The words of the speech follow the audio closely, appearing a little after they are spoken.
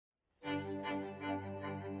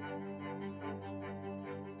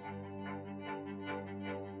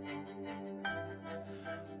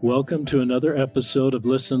Welcome to another episode of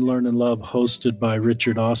Listen, Learn, and Love, hosted by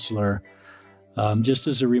Richard Ostler. Just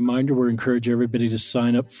as a reminder, we encourage everybody to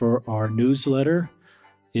sign up for our newsletter.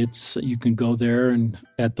 You can go there and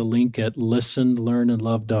at the link at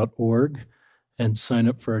listenlearnandlove.org and sign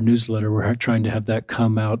up for our newsletter. We're trying to have that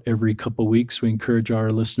come out every couple of weeks. We encourage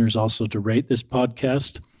our listeners also to rate this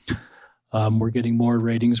podcast. We're getting more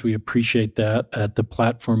ratings. We appreciate that at the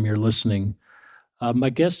platform you're listening.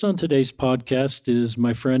 My guest on today's podcast is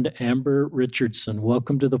my friend Amber Richardson.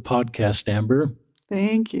 Welcome to the podcast, Amber.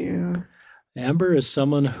 Thank you. Amber is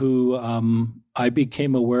someone who I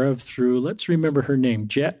became aware of through, let's remember her name,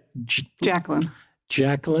 Jacqueline.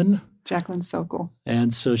 Jacqueline Sokol.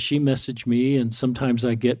 And so she messaged me, and sometimes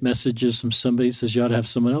I get messages from somebody who says, you ought to have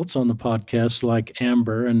someone else on the podcast like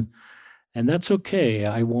Amber, and that's okay.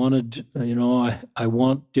 I wanted, I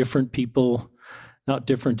want different people, not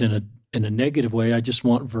different in a negative way. I just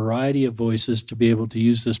want variety of voices to be able to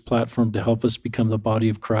use this platform to help us become the body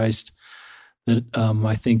of Christ that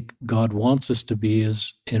I think God wants us to be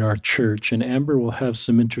is in our church. And Amber will have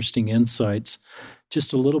some interesting insights,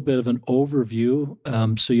 just a little bit of an overview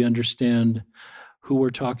so you understand who we're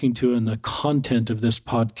talking to and the content of this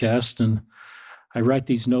podcast. And I write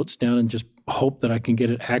these notes down and just hope that I can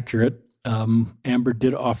get it accurate. Amber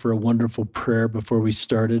did offer a wonderful prayer before we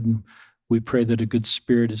started, and we pray that a good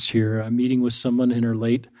spirit is here. I'm meeting with someone in her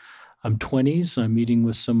late 20s. I'm meeting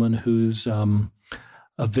with someone who's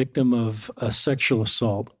a victim of a sexual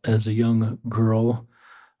assault as a young girl.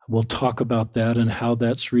 We'll talk about that and how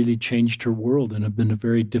that's really changed her world and have been a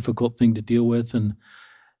very difficult thing to deal with. And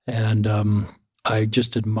I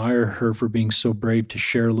just admire her for being so brave to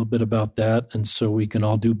share a little bit about that, and so we can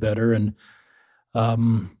all do better. And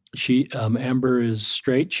Amber is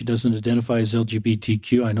straight. She doesn't identify as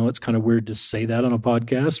LGBTQ. I know it's kind of weird to say that on a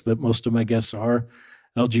podcast, but most of my guests are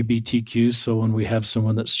LGBTQ. So when we have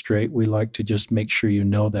someone that's straight, we like to just make sure you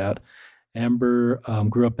know that. Amber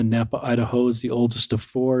grew up in Napa, Idaho, is the oldest of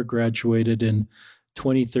four, graduated in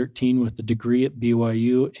 2013 with a degree at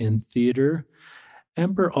BYU in theater.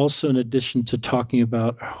 Amber also, in addition to talking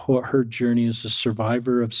about her journey as a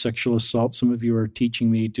survivor of sexual assault, some of you are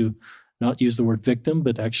teaching me to not use the word victim,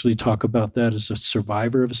 but actually talk about that as a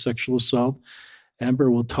survivor of a sexual assault.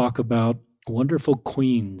 Amber will talk about wonderful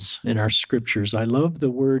queens in our scriptures. I love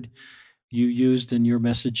the word you used in your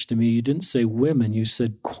message to me. You didn't say women, you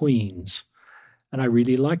said queens. And I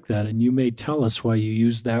really like that. And you may tell us why you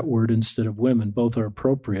use that word instead of women. Both are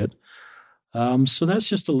appropriate. So that's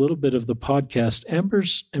just a little bit of the podcast.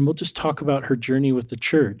 Amber's, and we'll just talk about her journey with the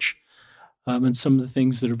church. And some of the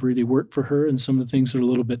things that have really worked for her and some of the things that are a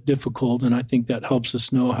little bit difficult. And I think that helps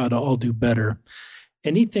us know how to all do better.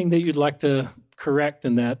 Anything that you'd like to correct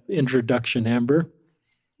in that introduction, Amber?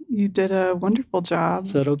 You did a wonderful job.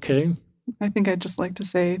 Is that okay? I think I'd just like to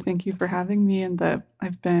say thank you for having me, and that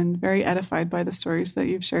I've been very edified by the stories that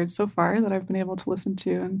you've shared so far that I've been able to listen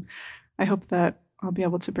to. And I hope that I'll be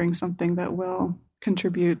able to bring something that will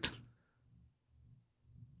contribute.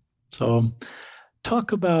 So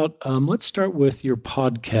talk about, let's start with your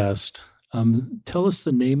podcast. Tell us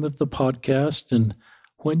the name of the podcast and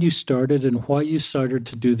when you started and why you started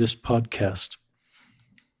to do this podcast.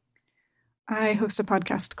 I host a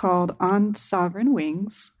podcast called On Sovereign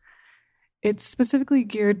Wings. It's specifically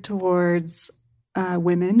geared towards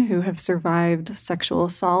women who have survived sexual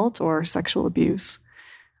assault or sexual abuse.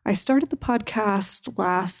 I started the podcast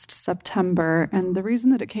last September, and the reason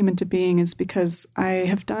that it came into being is because I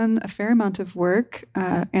have done a fair amount of work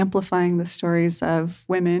amplifying the stories of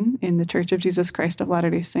women in the Church of Jesus Christ of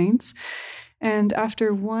Latter-day Saints. And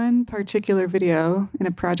after one particular video in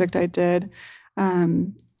a project I did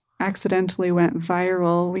accidentally went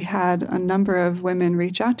viral, we had a number of women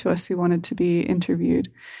reach out to us who wanted to be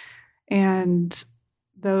interviewed. And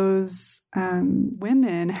those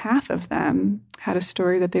women, half of them had a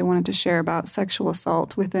story that they wanted to share about sexual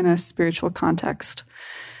assault within a spiritual context.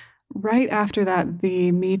 Right after that,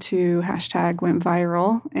 the Me Too hashtag went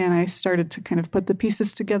viral, and I started to kind of put the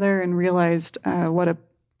pieces together and realized what a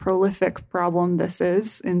prolific problem this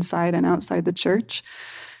is inside and outside the church.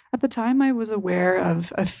 At the time, I was aware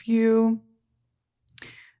of a few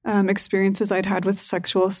experiences I'd had with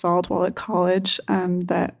sexual assault while at college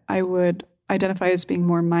that I would identify as being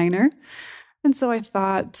more minor. And so I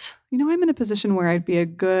thought, I'm in a position where I'd be a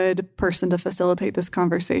good person to facilitate this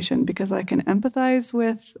conversation because I can empathize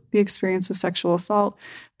with the experience of sexual assault,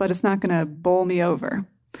 but it's not going to bowl me over.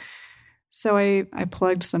 So I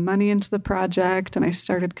plugged some money into the project and I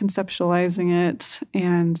started conceptualizing it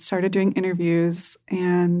and started doing interviews.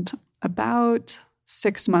 And about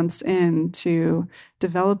 6 months into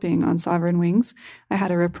developing On Sovereign Wings, I had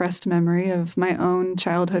a repressed memory of my own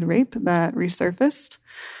childhood rape that resurfaced.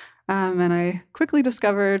 And I quickly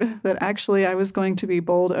discovered that actually I was going to be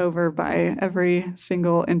bowled over by every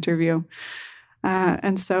single interview.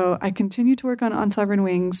 And so I continue to work on Sovereign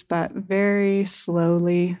Wings, but very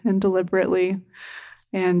slowly and deliberately.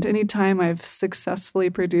 And anytime I've successfully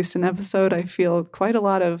produced an episode, I feel quite a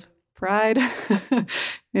lot of pride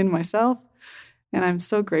in myself. And I'm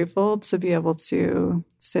so grateful to be able to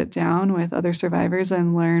sit down with other survivors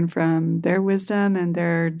and learn from their wisdom and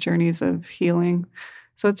their journeys of healing.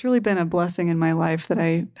 So it's really been a blessing in my life that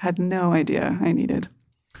I had no idea I needed.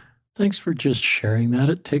 Thanks for just sharing that.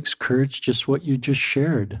 It takes courage, just what you just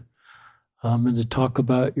shared, and to talk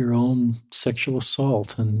about your own sexual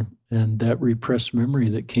assault and that repressed memory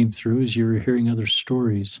that came through as you were hearing other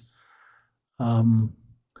stories.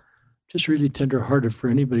 Just really tenderhearted for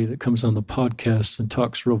anybody that comes on the podcast and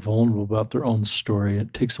talks real vulnerable about their own story.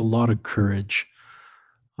 It takes a lot of courage.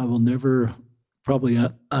 I will never probably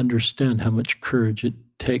understand how much courage it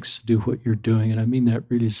takes to do what you're doing, and I mean that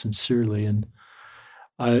really sincerely. And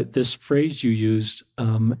this phrase you used,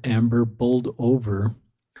 Amber, bowled over.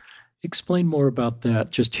 Explain more about that,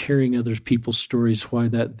 just hearing other people's stories, why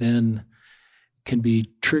that then can be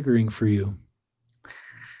triggering for you.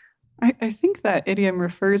 I think that idiom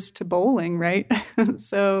refers to bowling, right?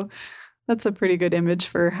 So that's a pretty good image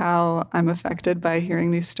for how I'm affected by hearing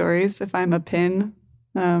these stories. If I'm a pin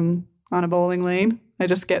on a bowling lane, I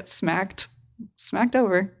just get smacked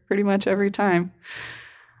over pretty much every time.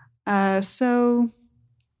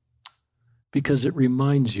 Because it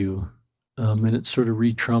reminds you, and it's sort of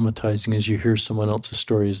re-traumatizing as you hear someone else's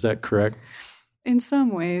story. Is that correct? In some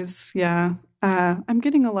ways, yeah. I'm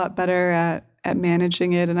getting a lot better at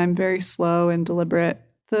managing it, and I'm very slow and deliberate.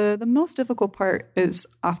 The most difficult part is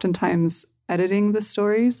oftentimes editing the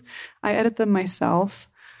stories. I edit them myself.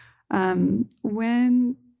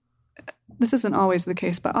 This isn't always the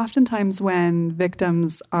case, but oftentimes when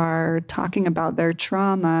victims are talking about their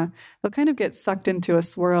trauma, they'll kind of get sucked into a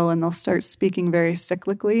swirl and they'll start speaking very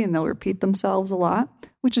cyclically and they'll repeat themselves a lot,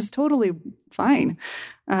 which is totally fine.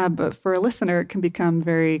 But for a listener, it can become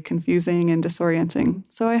very confusing and disorienting.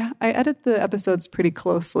 So I edit the episodes pretty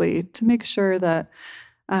closely to make sure that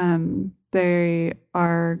they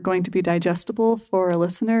are going to be digestible for a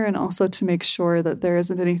listener, and also to make sure that there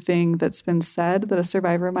isn't anything that's been said that a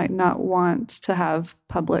survivor might not want to have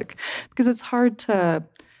public, because it's hard to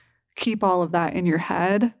keep all of that in your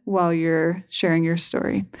head while you're sharing your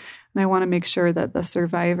story. And I want to make sure that the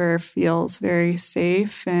survivor feels very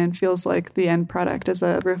safe and feels like the end product is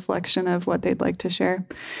a reflection of what they'd like to share.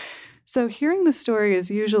 So hearing the story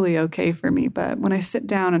is usually okay for me, but when I sit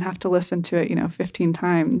down and have to listen to it, 15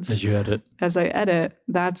 times as I edit,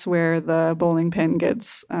 that's where the bowling pin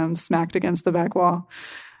gets smacked against the back wall.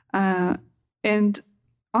 And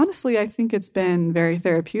honestly, I think it's been very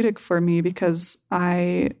therapeutic for me because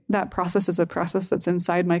that process is a process that's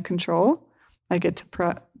inside my control. I get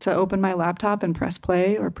to open my laptop and press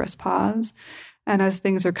play or press pause. And as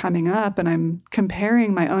things are coming up and I'm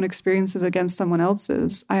comparing my own experiences against someone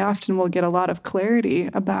else's, I often will get a lot of clarity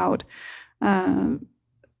about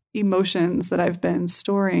emotions that I've been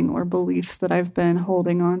storing or beliefs that I've been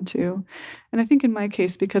holding on to. And I think in my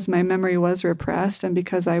case, because my memory was repressed and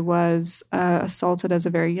because I was assaulted as a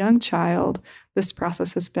very young child, this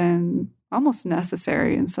process has been almost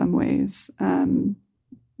necessary in some ways.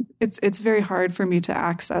 It's very hard for me to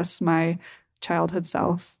access my childhood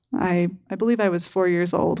self. I believe I was 4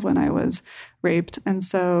 years old when I was raped. And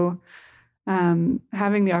so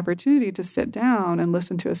having the opportunity to sit down and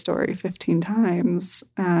listen to a story 15 times,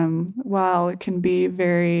 while it can be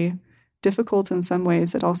very difficult in some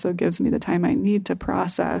ways, it also gives me the time I need to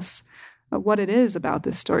process what it is about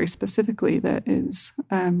this story specifically that is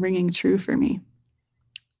ringing true for me.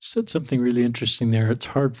 Said something really interesting there. It's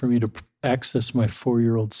hard for me to access my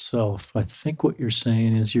 4-year-old self. I think what you're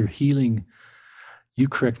saying is you're healing. You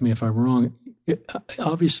correct me if I'm wrong.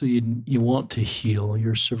 Obviously, you want to heal.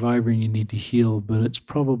 You're a survivor and you need to heal, but it's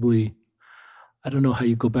probably, I don't know how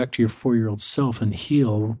you go back to your 4-year-old self and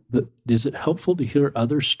heal, but is it helpful to hear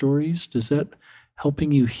other stories? Does that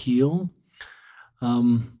helping you heal?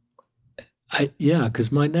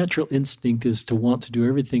 Because my natural instinct is to want to do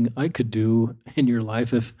everything I could do in your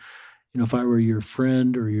life if I were your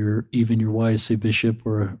friend or even your YSA bishop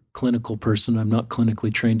or a clinical person. I'm not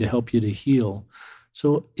clinically trained to help you to heal.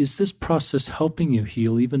 So is this process helping you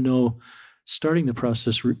heal, even though starting the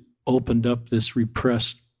process opened up this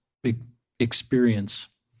repressed experience?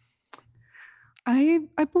 I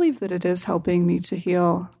believe that it is helping me to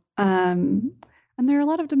heal. And And there are a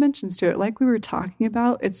lot of dimensions to it. Like we were talking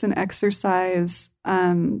about, it's an exercise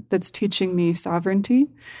that's teaching me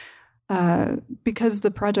sovereignty because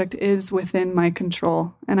the project is within my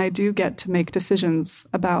control. And I do get to make decisions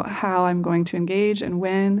about how I'm going to engage and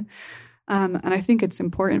when. And I think it's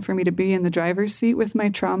important for me to be in the driver's seat with my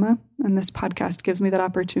trauma. And this podcast gives me that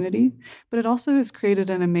opportunity. But it also has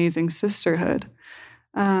created an amazing sisterhood.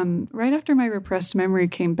 Right after my repressed memory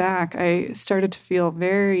came back, I started to feel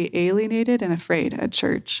very alienated and afraid at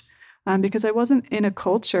church because I wasn't in a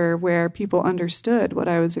culture where people understood what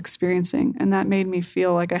I was experiencing. And that made me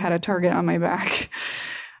feel like I had a target on my back.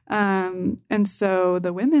 And so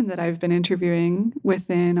the women that I've been interviewing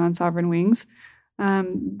within On Sovereign Wings,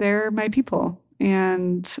 they're my people,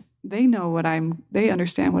 and they know they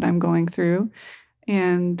understand what I'm going through.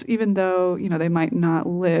 And even though, they might not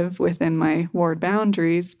live within my ward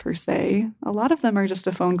boundaries per se, a lot of them are just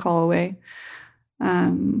a phone call away.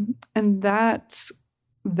 And that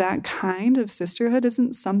kind of sisterhood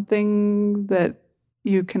isn't something that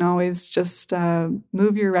you can always just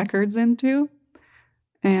move your records into.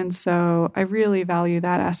 And so I really value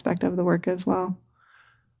that aspect of the work as well.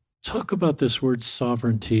 Talk about this word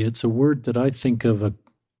sovereignty. It's a word that I think of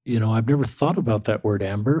I've never thought about that word,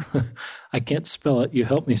 Amber. I can't spell it. You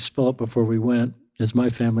helped me spell it before we went. As my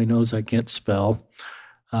family knows, I can't spell.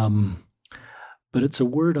 But it's a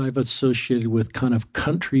word I've associated with kind of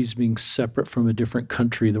countries being separate from a different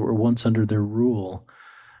country that were once under their rule.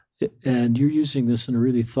 And you're using this in a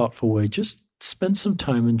really thoughtful way. Just spend some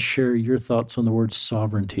time and share your thoughts on the word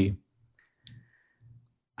sovereignty.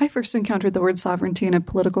 I first encountered the word sovereignty in a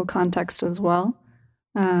political context as well.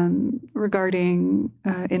 Regarding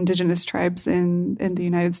indigenous tribes in the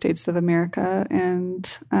United States of America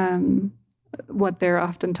and what they're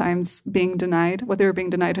oftentimes being denied, what they were being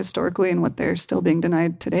denied historically and what they're still being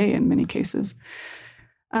denied today in many cases.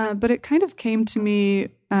 But it kind of came to me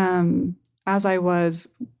as I was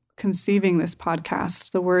conceiving this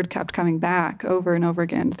podcast. The word kept coming back over and over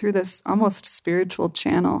again through this almost spiritual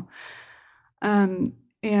channel.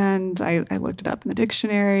 And I looked it up in the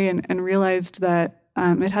dictionary and realized that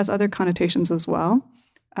it has other connotations as well.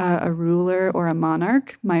 A ruler or a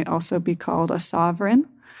monarch might also be called a sovereign.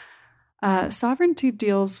 Sovereignty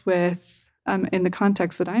deals with, in the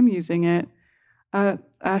context that I'm using it,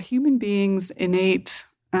 a human being's innate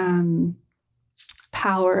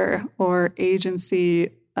power or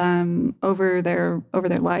agency over their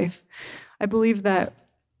life. I believe that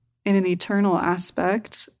in an eternal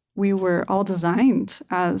aspect, we were all designed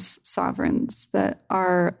as sovereigns, that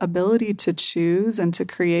our ability to choose and to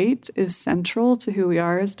create is central to who we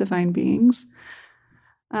are as divine beings.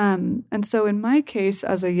 And so in my case,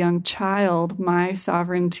 as a young child, my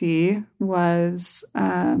sovereignty was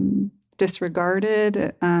disregarded.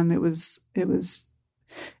 It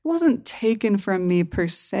wasn't taken from me per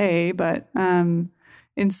se, but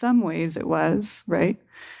in some ways it was, right?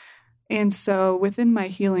 And so within my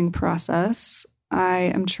healing process, I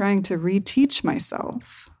am trying to reteach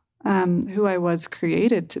myself who I was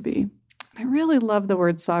created to be. I really love the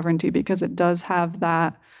word sovereignty because it does have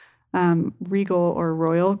that regal or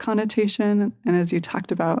royal connotation. And as you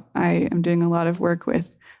talked about, I am doing a lot of work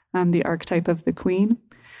with the archetype of the queen.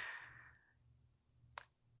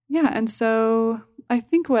 Yeah, and so I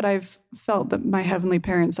think what I've felt that my heavenly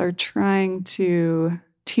parents are trying to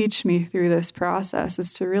teach me through this process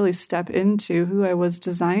is to really step into who I was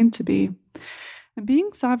designed to be. And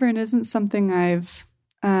being sovereign isn't something I've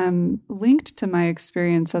linked to my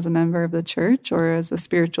experience as a member of the church or as a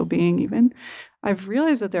spiritual being even. I've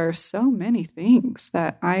realized that there are so many things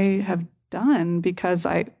that I have done because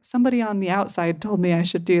somebody on the outside told me I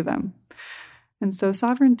should do them. And so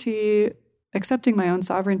sovereignty, accepting my own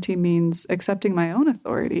sovereignty means accepting my own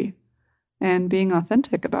authority and being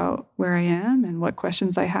authentic about where I am and what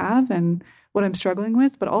questions I have and what I'm struggling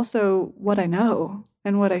with, but also what I know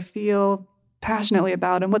and what I feel passionately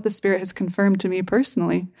about and what the Spirit has confirmed to me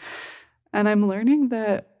personally. And I'm learning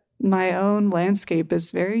that my own landscape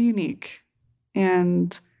is very unique.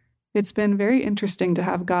 And it's been very interesting to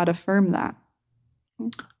have God affirm that.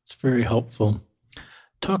 It's very helpful.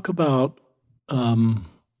 Talk about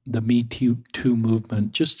the Me Too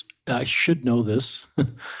movement. I should know this.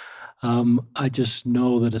 I just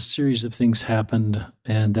know that a series of things happened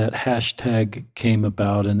and that hashtag came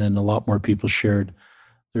about, and then a lot more people shared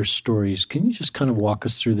their stories. Can you just kind of walk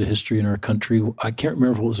us through the history in our country? I can't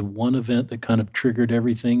remember if it was one event that kind of triggered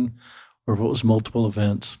everything or if it was multiple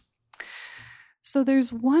events. So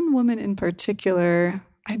there's one woman in particular,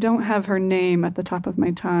 I don't have her name at the top of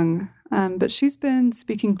my tongue, but she's been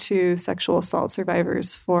speaking to sexual assault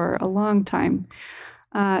survivors for a long time.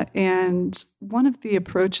 And one of the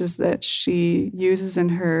approaches that she uses in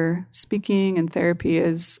her speaking and therapy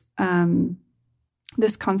is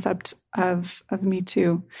this concept of Me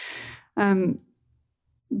Too,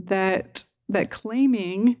 that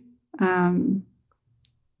claiming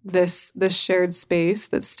this shared space,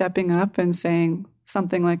 that's stepping up and saying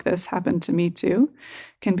something like this happened to me too,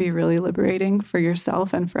 can be really liberating for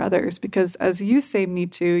yourself and for others. Because as you say Me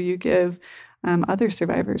Too, you give other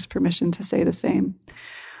survivors permission to say the same.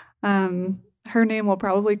 Her name will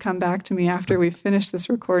probably come back to me after we finish this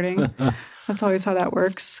recording. That's always how that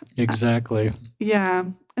works. Exactly. Yeah.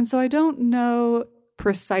 And so I don't know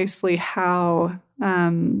precisely how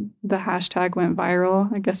the hashtag went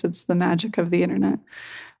viral. I guess it's the magic of the internet.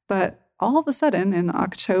 But all of a sudden, in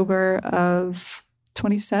October of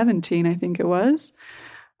 2017, I think it was,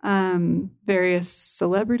 various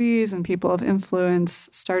celebrities and people of influence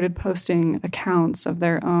started posting accounts of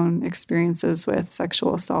their own experiences with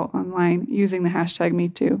sexual assault online using the hashtag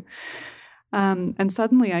MeToo. And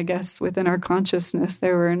suddenly, I guess, within our consciousness,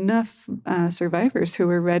 there were enough survivors who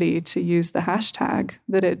were ready to use the hashtag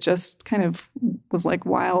that it just kind of was like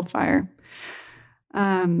wildfire.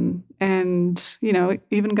 And, it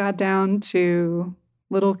even got down to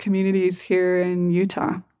little communities here in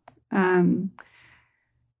Utah. And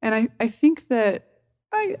I think that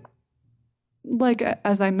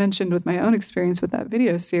as I mentioned with my own experience with that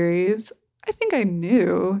video series, I think I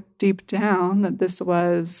knew deep down that this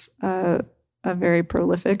was a very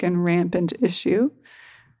prolific and rampant issue.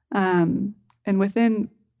 And within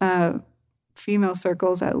female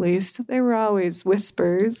circles, at least, there were always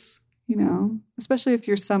whispers, especially if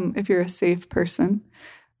you're a safe person.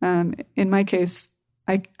 In my case,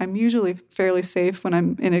 I'm usually fairly safe when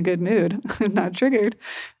I'm in a good mood and not triggered.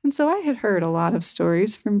 And so I had heard a lot of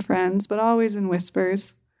stories from friends, but always in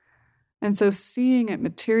whispers. And so seeing it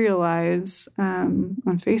materialize on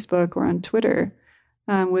Facebook or on Twitter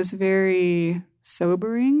was very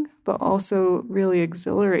sobering, but also really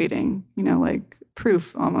exhilarating, like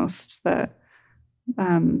proof almost that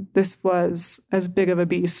this was as big of a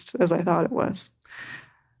beast as I thought it was.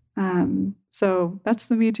 So that's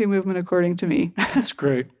the Me Too movement, according to me. That's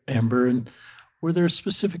great, Amber. And were there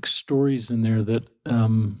specific stories in there that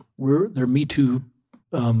were there Me Too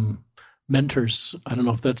mentors? I don't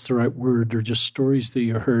know if that's the right word, or just stories that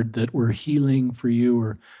you heard that were healing for you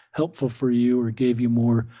or helpful for you or gave you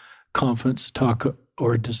more confidence to talk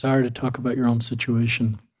or desire to talk about your own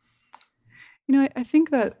situation? I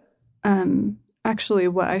think that actually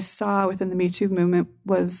what I saw within the Me Too movement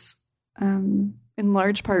was in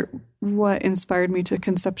large part what inspired me to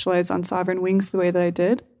conceptualize On Sovereign Wings the way that I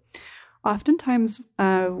did. Oftentimes,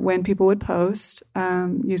 when people would post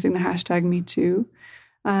using the hashtag MeToo,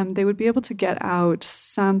 they would be able to get out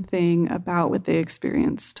something about what they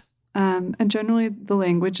experienced. And generally, the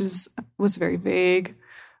language was very vague.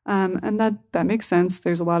 And that makes sense.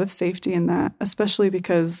 There's a lot of safety in that, especially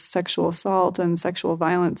because sexual assault and sexual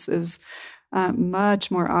violence is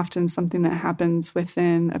much more often something that happens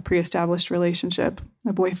within a pre-established relationship,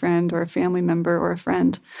 a boyfriend or a family member or a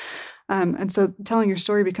friend. And so telling your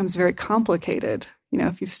story becomes very complicated,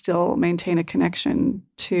 if you still maintain a connection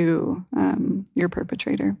to your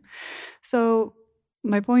perpetrator. So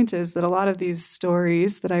my point is that a lot of these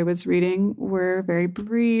stories that I was reading were very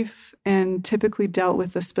brief and typically dealt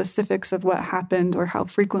with the specifics of what happened or how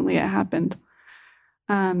frequently it happened.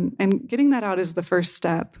 And getting that out is the first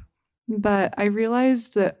step. But I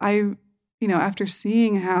realized that after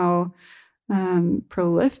seeing how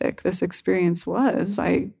prolific this experience was,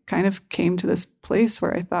 I kind of came to this place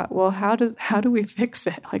where I thought, well, how do we fix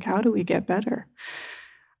it? Like, how do we get better?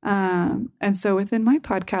 And so within my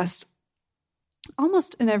podcast,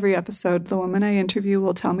 almost in every episode, the woman I interview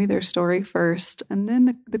will tell me their story first. And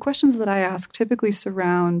then the questions that I ask typically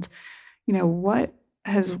surround, what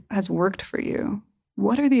has worked for you?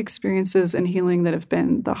 What are the experiences in healing that have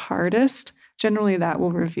been the hardest? Generally, that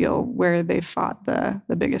will reveal where they fought the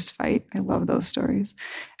biggest fight. I love those stories.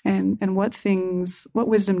 And what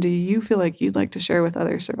wisdom do you feel like you'd like to share with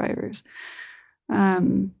other survivors?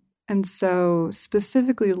 And so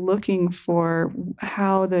specifically looking for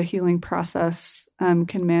how the healing process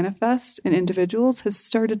can manifest in individuals has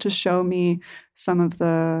started to show me some of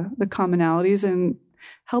the commonalities and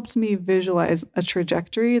helped me visualize a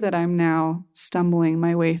trajectory that I'm now stumbling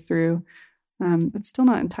my way through. It's still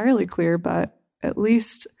not entirely clear, but at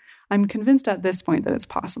least I'm convinced at this point that it's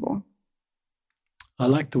possible. I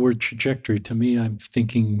like the word trajectory. To me, I'm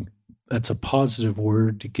thinking that's a positive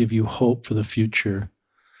word to give you hope for the future.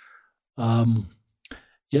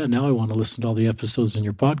 Now I want to listen to all the episodes in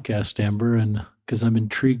your podcast, Amber, and because I'm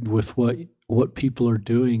intrigued with what people are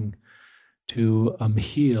doing to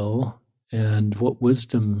heal, and what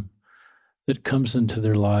wisdom that comes into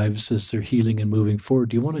their lives as they're healing and moving forward.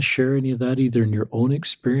 Do you want to share any of that, either in your own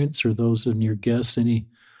experience or those in your guests? Any,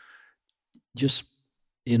 just,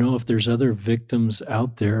 if there's other victims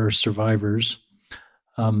out there or survivors,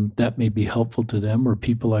 that may be helpful to them, or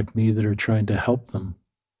people like me that are trying to help them.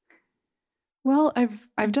 Well,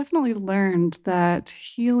 I've definitely learned that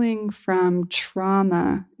healing from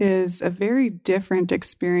trauma is a very different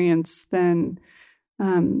experience than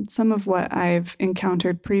some of what I've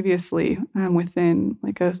encountered previously within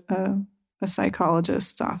like a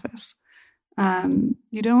psychologist's office.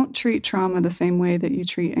 You don't treat trauma the same way that you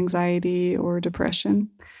treat anxiety or depression.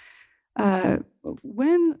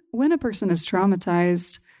 When a person is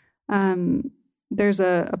traumatized, there's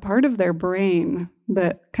a part of their brain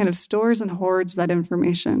that kind of stores and hoards that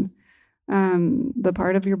information. The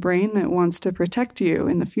part of your brain that wants to protect you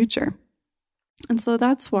in the future. And so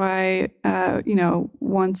that's why,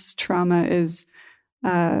 once trauma has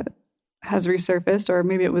resurfaced, or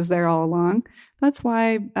maybe it was there all along, that's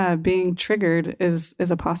why being triggered is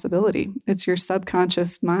a possibility. It's your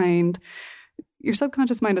subconscious mind. Your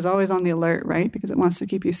subconscious mind is always on the alert, right? Because it wants to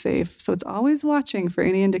keep you safe. So it's always watching for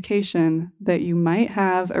any indication that you might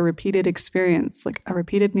have a repeated experience, like a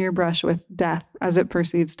repeated near brush with death as it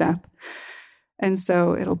perceives death. And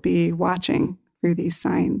so it'll be watching through these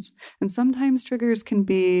signs. And sometimes triggers can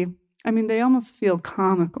be, they almost feel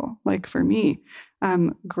comical. Like for me,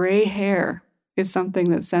 gray hair is something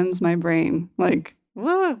that sends my brain like,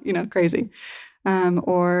 whoa, crazy.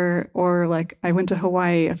 Or like I went to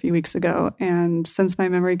Hawaii a few weeks ago, and since my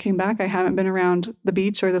memory came back, I haven't been around the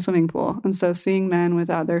beach or the swimming pool. And so seeing men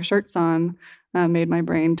without their shirts on made my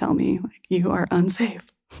brain tell me, like, you are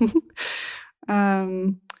unsafe.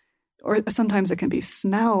 Or sometimes it can be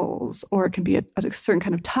smells, or it can be a certain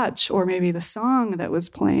kind of touch, or maybe the song that was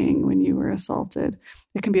playing when you were assaulted.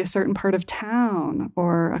 It can be a certain part of town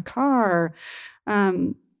or a car,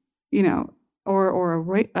 or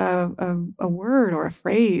a word or a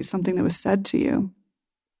phrase, something that was said to you.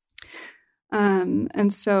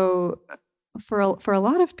 And so for a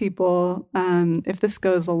lot of people, if this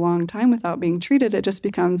goes a long time without being treated, it just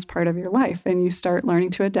becomes part of your life, and you start learning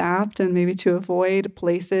to adapt and maybe to avoid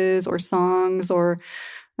places or songs or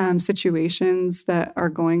situations that are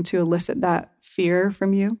going to elicit that fear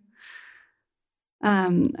from you.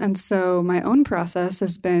 And so my own process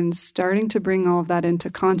has been starting to bring all of that into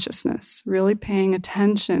consciousness, really paying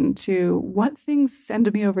attention to what things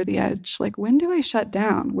send me over the edge. Like, when do I shut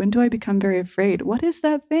down? When do I become very afraid? What is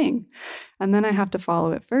that thing? And then I have to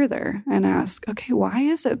follow it further and ask, okay, why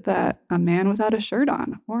is it that a man without a shirt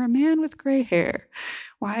on or a man with gray hair,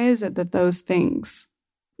 why is it that those things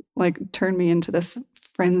like turn me into this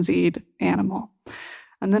frenzied animal?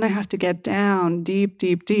 And then I have to get down deep,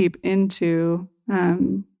 deep, deep into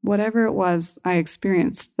whatever it was I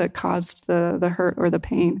experienced that caused the hurt or the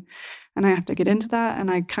pain. And I have to get into that,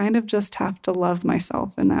 and I kind of just have to love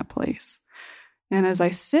myself in that place. And as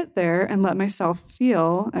I sit there and let myself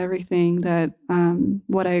feel everything that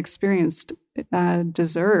what I experienced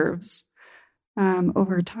deserves,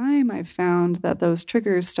 over time, I've found that those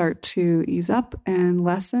triggers start to ease up and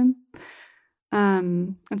lessen.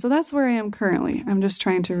 And so that's where I am currently. I'm just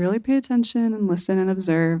trying to really pay attention and listen and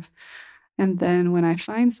observe. And then when I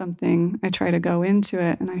find something, I try to go into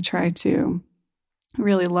it, and I try to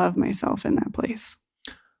really love myself in that place.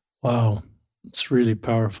 Wow. It's really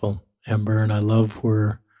powerful, Amber. And I love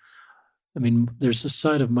there's a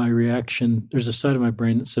side of my reaction, there's a side of my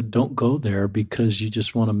brain that said, don't go there because you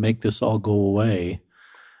just want to make this all go away.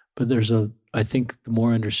 But I think the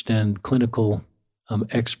more I understand clinical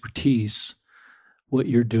expertise, what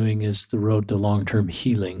you're doing is the road to long-term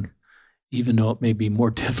healing, even though it may be more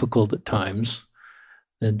difficult at times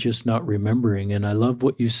than just not remembering. And I love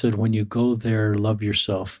what you said, when you go there, love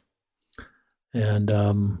yourself. And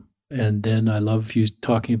then I love you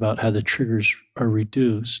talking about how the triggers are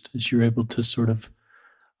reduced as you're able to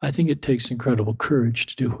I think it takes incredible courage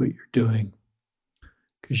to do what you're doing,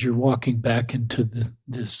 because you're walking back into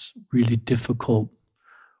this really difficult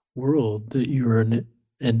world that you're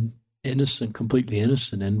an innocent, completely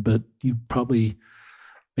innocent in, but you probably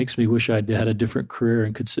makes me wish I'd had a different career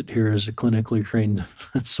and could sit here as a clinically trained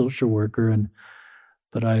social worker.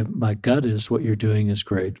 But my gut is what you're doing is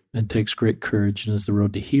great and takes great courage and is the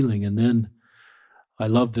road to healing. And then I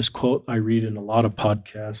love this quote I read in a lot of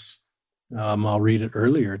podcasts. I'll read it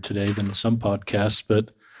earlier today than some podcasts,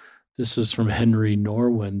 but this is from Henry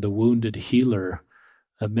Norwin, the wounded healer.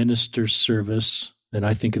 A minister's service, and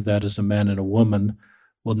I think of that as a man and a woman,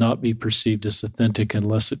 will not be perceived as authentic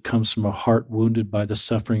unless it comes from a heart wounded by the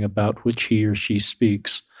suffering about which he or she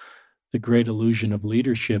speaks. the great illusion of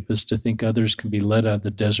leadership is to think others can be led out of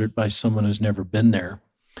the desert by someone who's never been there.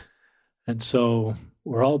 And so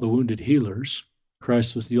we're all the wounded healers.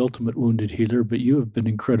 Christ was the ultimate wounded healer, but you have been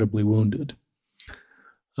incredibly wounded.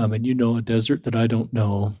 And you know a desert that I don't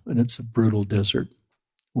know, and it's a brutal desert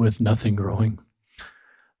with nothing growing.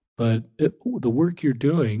 But the work you're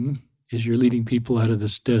doing is you're leading people out of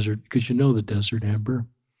this desert because you know the desert, Amber.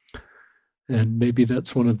 And maybe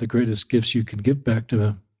that's one of the greatest gifts you can give back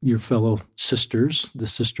to your fellow sisters, the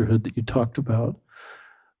sisterhood that you talked about.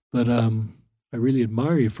 But I really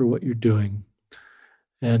admire you for what you're doing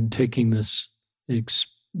and taking this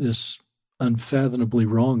unfathomably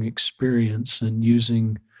wrong experience and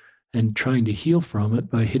using and trying to heal from it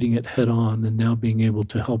by hitting it head on, and now being able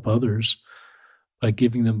to help others by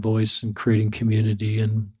giving them voice and creating community.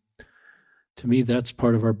 And to me, that's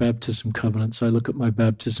part of our baptism covenants. I look at my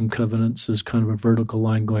baptism covenants as kind of a vertical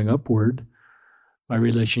line going upward, my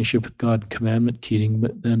relationship with God, commandment keeping,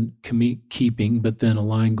 but then a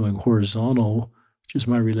line going horizontal, which is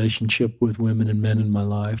my relationship with women and men in my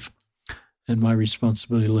life, and my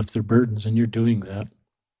responsibility to lift their burdens. And you're doing that.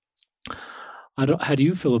 How do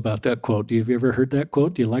you feel about that quote? Have you ever heard that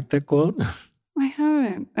quote? Do you like that quote? I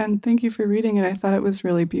haven't, and thank you for reading it. I thought it was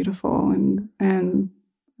really beautiful, and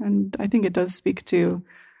I think it does speak to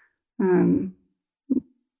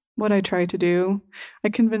what I try to do. I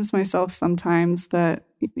convince myself sometimes that,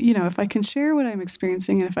 if I can share what I'm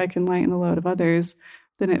experiencing and if I can lighten the load of others,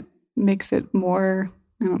 then it makes it more,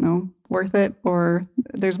 worth it, or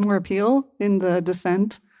there's more appeal in the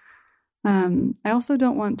descent. I also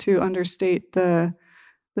don't want to understate the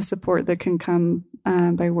support that can come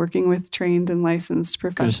by working with trained and licensed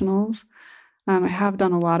professionals. I have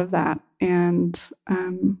done a lot of that, and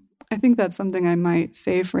I think that's something I might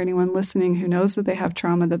say for anyone listening who knows that they have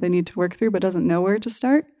trauma that they need to work through but doesn't know where to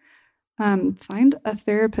start. Find a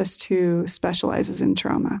therapist who specializes in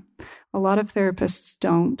trauma. A lot of therapists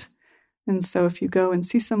don't. And so if you go and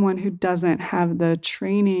see someone who doesn't have the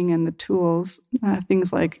training and the tools,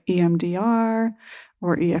 things like EMDR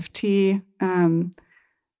or EFT, you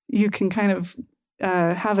can kind of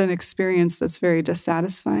have an experience that's very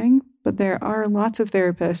dissatisfying. But there are lots of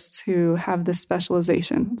therapists who have this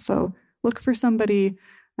specialization. So look for somebody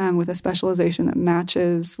with a specialization that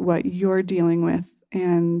matches what you're dealing with.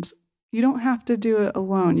 And you don't have to do it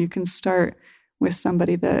alone. You can start with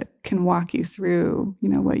somebody that can walk you through,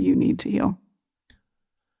 what you need to heal.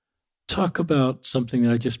 Talk about something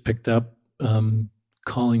that I just picked up,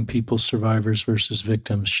 calling people survivors versus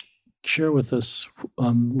victims. Share with us a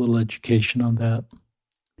little education on that.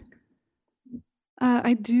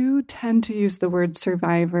 I do tend to use the word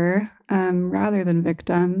survivor rather than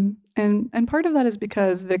victim. And part of that is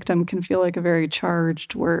because victim can feel like a very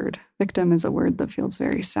charged word. Victim is a word that feels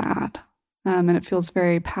very sad. And it feels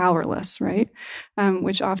very powerless, right?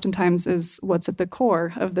 Which oftentimes is what's at the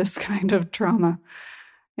core of this kind of trauma.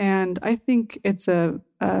 And I think it's a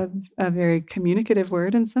very communicative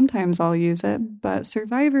word, and sometimes I'll use it. But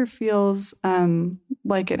survivor feels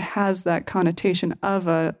like it has that connotation of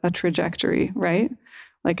a trajectory, right?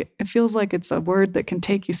 Like it feels like it's a word that can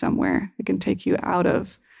take you somewhere. It can take you out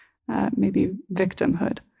of maybe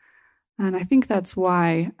victimhood. And I think that's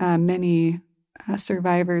why many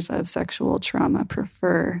survivors of sexual trauma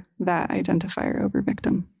prefer that identifier over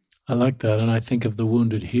victim. I like that. And I think of the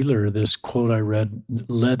wounded healer, this quote I read,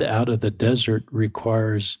 led out of the desert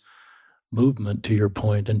requires movement, to your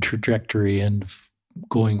point, and trajectory and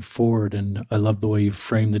going forward. And I love the way you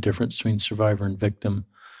frame the difference between survivor and victim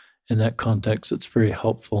in that context. It's very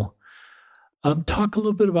helpful. Talk a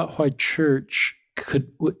little bit about why church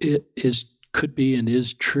could be and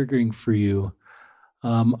is triggering for you.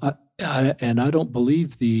 And I don't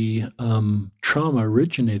believe the trauma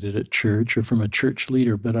originated at church or from a church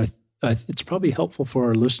leader, but it's probably helpful for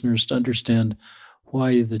our listeners to understand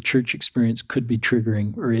why the church experience could be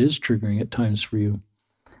triggering or is triggering at times for you.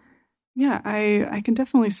 Yeah, I can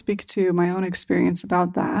definitely speak to my own experience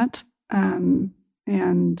about that. And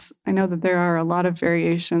I know that there are a lot of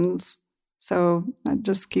variations. So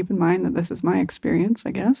just keep in mind that this is my experience,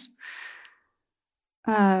 I guess.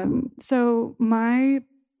 So my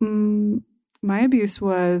abuse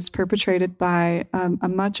was perpetrated by a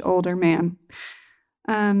much older man.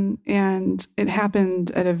 And it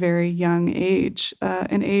happened at a very young age,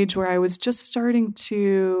 an age where I was just starting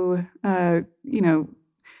to,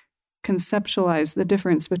 conceptualize the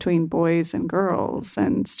difference between boys and girls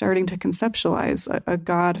and starting to conceptualize a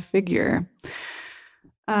God figure.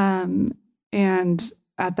 And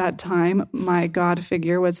at that time, my God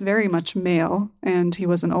figure was very much male, and he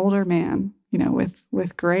was an older man,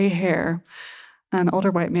 with gray hair. an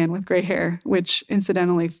older white man with gray hair, which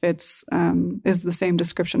incidentally fits, is the same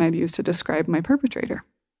description I'd use to describe my perpetrator.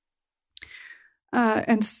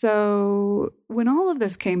 And so when all of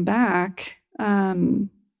this came back, I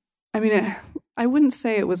mean, I wouldn't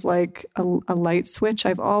say it was like a light switch.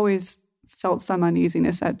 I've always felt some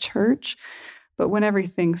uneasiness at church, but when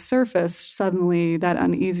everything surfaced, suddenly that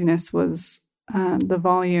uneasiness was, the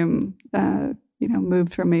volume,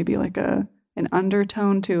 moved from maybe like an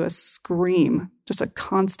undertone to a scream, just a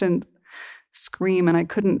constant scream, and I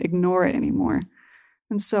couldn't ignore it anymore.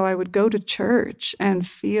 And so I would go to church and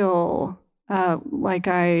feel like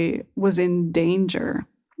I was in danger.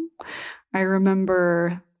 I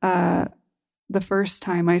remember the first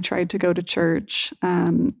time I tried to go to church,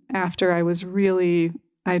 after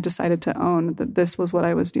I decided to own that this was what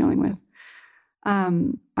I was dealing with.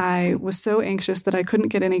 I was so anxious that I couldn't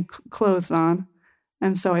get any clothes on.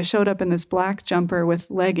 And so I showed up in this black jumper with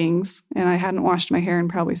leggings, and I hadn't washed my hair in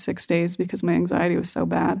probably 6 days because my anxiety was so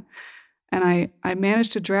bad. And I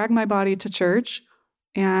managed to drag my body to church,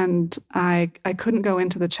 and I couldn't go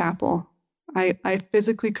into the chapel. I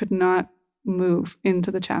physically could not move into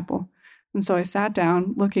the chapel. And so I sat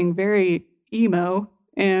down looking very emo,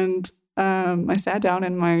 and I sat down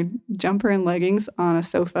in my jumper and leggings on a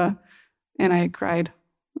sofa, and I cried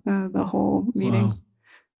the whole meeting. Wow.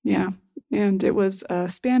 Yeah. And it was a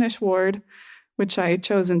Spanish ward, which I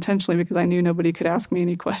chose intentionally because I knew nobody could ask me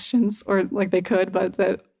any questions, or like they could, but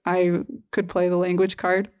that I could play the language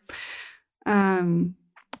card. And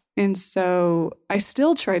so I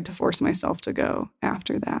still tried to force myself to go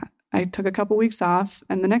after that. I took a couple weeks off,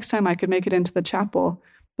 and the next time I could make it into the chapel,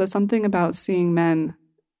 but something about seeing men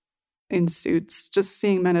in suits, just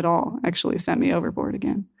seeing men at all, actually sent me overboard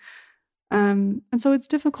again. And so it's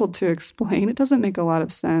difficult to explain. It doesn't make a lot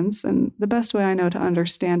of sense. And the best way I know to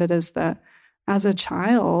understand it is that as a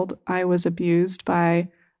child, I was abused by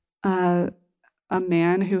a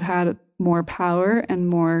man who had more power and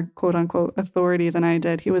more quote unquote authority than I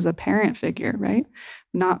did. He was a parent figure, right?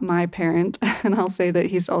 Not my parent. And I'll say that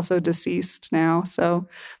he's also deceased now. So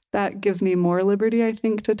that gives me more liberty, I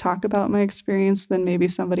think, to talk about my experience than maybe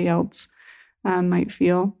somebody else might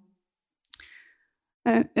feel.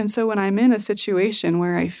 And so when I'm in a situation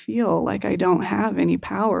where I feel like I don't have any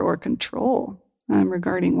power or control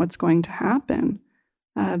regarding what's going to happen,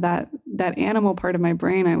 that animal part of my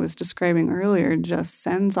brain I was describing earlier just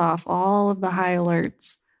sends off all of the high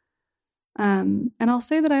alerts. And I'll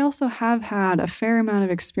say that I also have had a fair amount of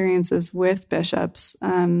experiences with bishops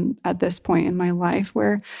at this point in my life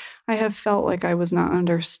where I have felt like I was not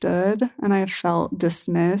understood, and I have felt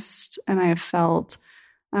dismissed, and I have felt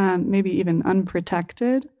maybe even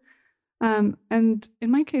unprotected. And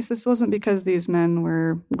in my case, this wasn't because these men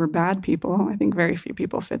were bad people. I think very few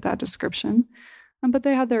people fit that description. But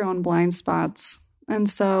they had their own blind spots. And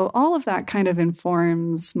so all of that kind of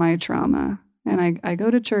informs my trauma. And I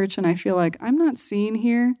go to church and I feel like I'm not seen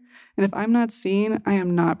here. And if I'm not seen, I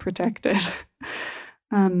am not protected.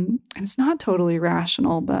 And it's not totally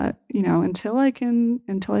rational, but until I can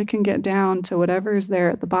get down to whatever is there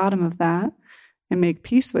at the bottom of that and make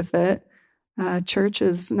peace with it, church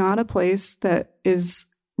is not a place that is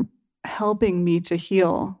helping me to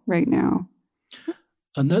heal right now.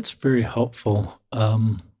 And that's very helpful.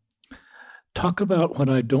 Talk about when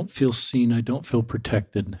I don't feel seen, I don't feel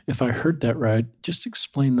protected. If I heard that right, just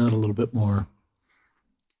explain that a little bit more.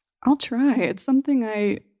 I'll try. It's something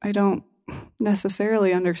I don't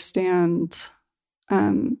necessarily understand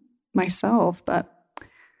myself, but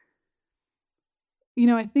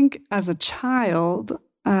I think as a child,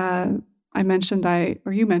 you mentioned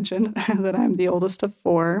that I'm the oldest of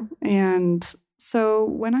 4. And so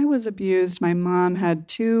when I was abused, my mom had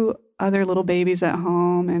 2 other little babies at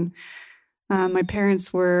home, and my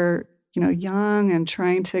parents were, young and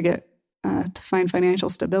trying to get to find financial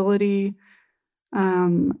stability.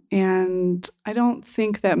 And I don't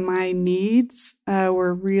think that my needs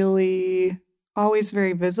were really always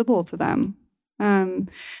very visible to them.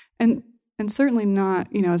 And certainly not,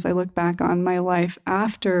 as I look back on my life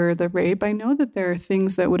after the rape, I know that there are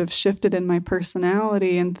things that would have shifted in my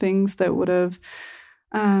personality and things that would have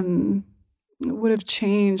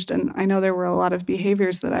changed. And I know there were a lot of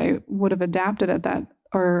behaviors that I would have adapted at that,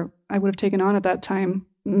 or I would have taken on at that time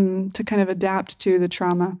to kind of adapt to the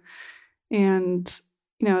trauma. And,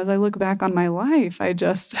 as I look back on my life, I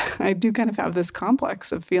do kind of have this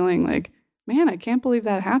complex of feeling like, man, I can't believe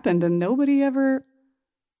that happened. And nobody ever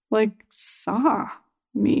saw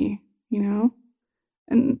me, and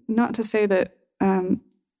not to say that,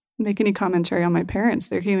 make any commentary on my parents.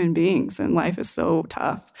 They're human beings and life is so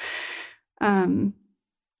tough.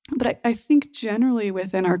 But I think generally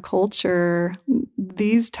within our culture,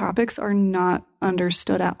 these topics are not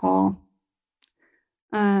understood at all.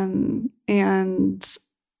 And and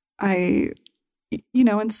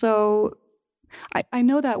so I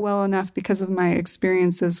know that well enough because of my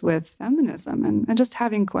experiences with feminism and just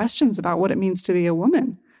having questions about what it means to be a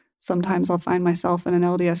woman. Sometimes I'll find myself in an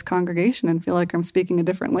LDS congregation and feel like I'm speaking a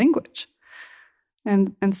different language.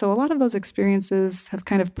 And so a lot of those experiences have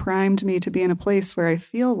kind of primed me to be in a place where I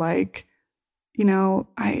feel like,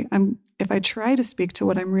 I'm if I try to speak to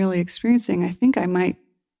what I'm really experiencing, I think I might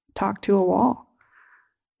talk to a wall.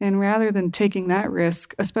 And rather than taking that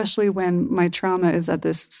risk, especially when my trauma is at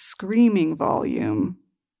this screaming volume,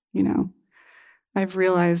 I've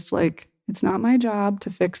realized like it's not my job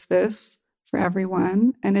to fix this for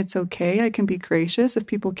everyone. And it's okay. I can be gracious if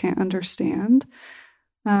people can't understand.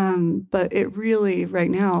 But it really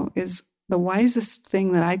right now is the wisest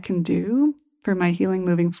thing that I can do for my healing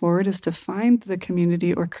moving forward is to find the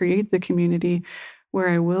community or create the community where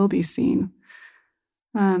I will be seen.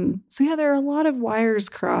 So yeah, there are a lot of wires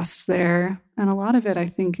crossed there. And a lot of it I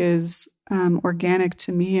think is organic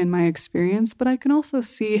to me and my experience, but I can also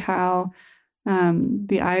see how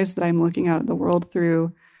the eyes that I'm looking out at the world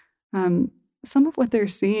through, some of what they're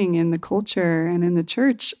seeing in the culture and in the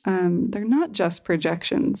church, they're not just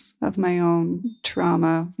projections of my own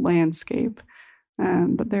trauma landscape,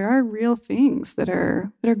 but there are real things that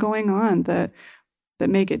are going on that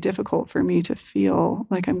make it difficult for me to feel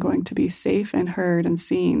like I'm going to be safe and heard and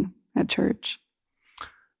seen at church.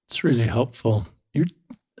 It's really helpful.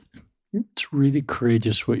 It's really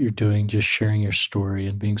courageous what you're doing, just sharing your story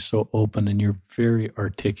and being so open, and you're very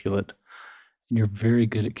articulate. And you're very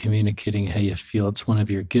good at communicating how you feel. It's one of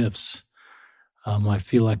your gifts. I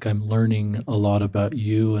feel like I'm learning a lot about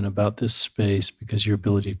you and about this space because your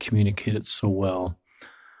ability to communicate it so well.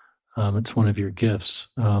 It's one of your gifts.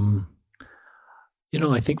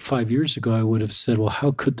 I think 5 years ago, I would have said, well,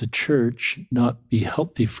 how could the church not be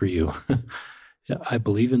healthy for you? Yeah, I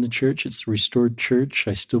believe in the church. It's the restored church.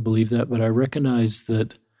 I still believe that, but I recognize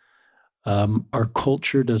that our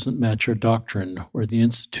culture doesn't match our doctrine, or the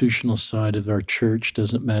institutional side of our church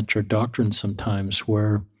doesn't match our doctrine sometimes,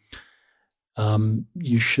 where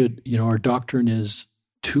our doctrine is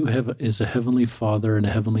a heavenly Father and a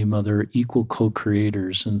heavenly Mother, equal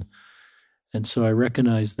co-creators. And so I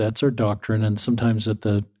recognize that's our doctrine. And sometimes at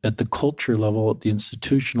the culture level, at the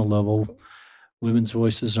institutional level, women's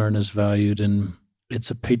voices aren't as valued, and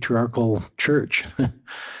it's a patriarchal church.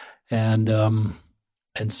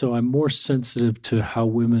 And so I'm more sensitive to how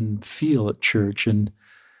women feel at church, and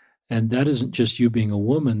that isn't just you being a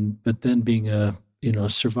woman, but then being a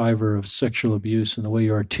survivor of sexual abuse. And the way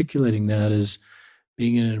you're articulating that is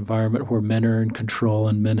being in an environment where men are in control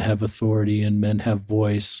and men have authority and men have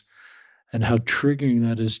voice, and how triggering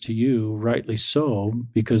that is to you, rightly so,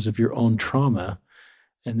 because of your own trauma.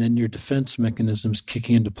 And then your defense mechanisms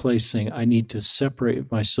kicking into place, saying, I need to separate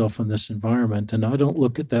myself from this environment. And I don't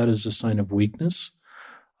look at that as a sign of weakness.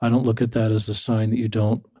 I don't look at that as a sign that you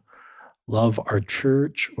don't love our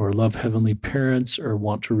church or love heavenly parents or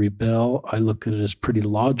want to rebel. I look at it as pretty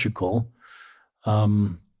logical.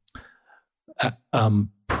 A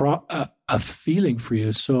feeling for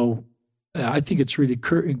you. So I think it's really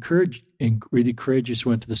really courageous you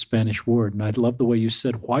went to the Spanish ward. And I love the way you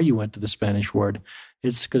said why you went to the Spanish ward.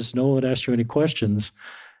 It's because no one asked you any questions.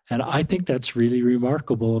 And I think that's really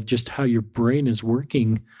remarkable of just how your brain is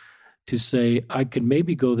working to say, I could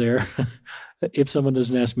maybe go there if someone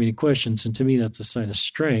doesn't ask me any questions. And to me, that's a sign of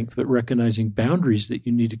strength, but recognizing boundaries that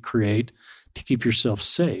you need to create to keep yourself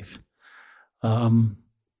safe.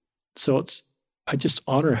 So I just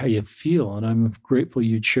honor how you feel, and I'm grateful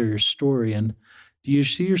you'd share your story. And do you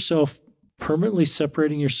see yourself permanently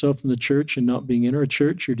separating yourself from the church and not being in our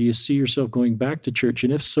church, or do you see yourself going back to church?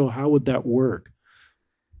 And if so, how would that work?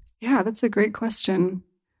 Yeah, that's a great question.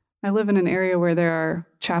 I live in an area where there are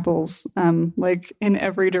chapels, like in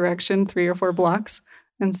every direction, 3 or 4 blocks.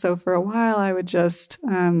 And so for a while, I would just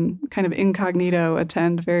kind of incognito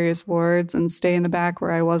attend various wards and stay in the back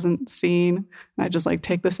where I wasn't seen. I just like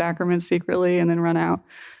take the sacrament secretly and then run out.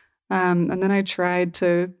 And then I tried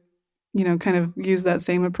to, kind of use that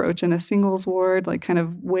same approach in a singles ward, like kind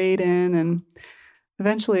of wade in. And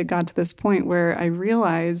eventually it got to this point where I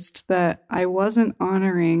realized that I wasn't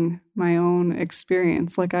honoring my own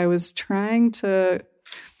experience. Like I was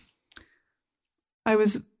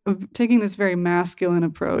taking this very masculine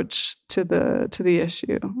approach to the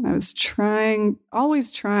issue. I was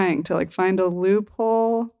always trying to like find a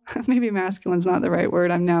loophole. Maybe masculine's not the right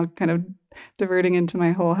word. I'm now kind of diverting into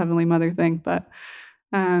my whole Heavenly Mother thing, but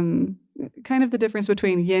kind of the difference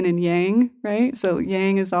between yin and yang, right? So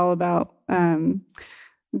yang is all about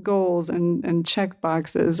goals and check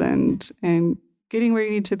boxes and getting where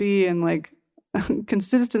you need to be and like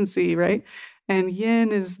consistency, right? And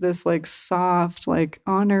yin is this like soft, like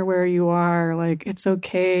honor where you are, like it's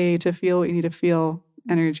okay to feel what you need to feel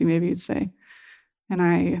energy, maybe you'd say. And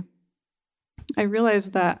I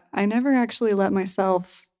realized that I never actually let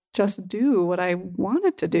myself just do what I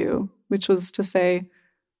wanted to do, which was to say,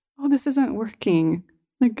 oh, this isn't working.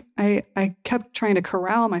 Like I kept trying to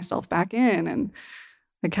corral myself back in, and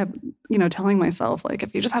I kept, telling myself, like,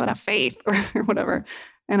 if you just have enough faith or whatever.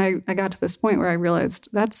 And I got to this point where I realized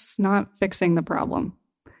that's not fixing the problem.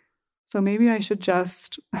 So maybe I should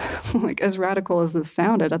just, like, as radical as this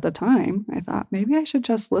sounded at the time, I thought maybe I should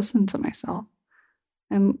just listen to myself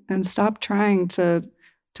and stop trying to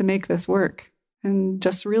make this work and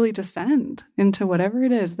just really descend into whatever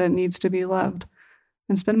it is that needs to be loved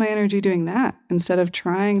and spend my energy doing that instead of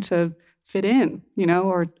trying to fit in,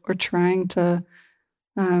 or trying to,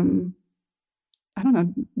 I don't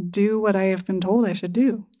know, do what I have been told I should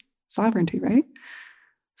do. Sovereignty, right?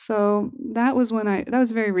 So that was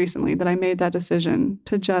very recently that I made that decision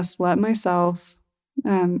to just let myself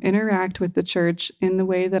interact with the church in the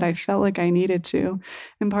way that I felt like I needed to.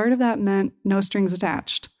 And part of that meant no strings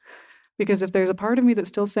attached. Because if there's a part of me that's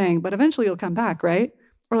still saying, but eventually you'll come back, right?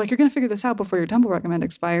 Or like, you're going to figure this out before your temple recommend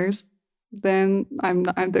expires, then I'm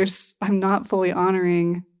not fully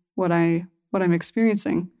honoring what I'm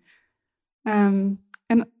experiencing. And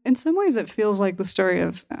in some ways it feels like the story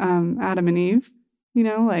of Adam and Eve,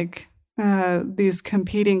 like these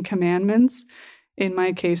competing commandments. In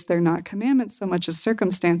my case, they're not commandments so much as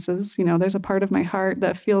circumstances. There's a part of my heart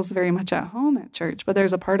that feels very much at home at church, but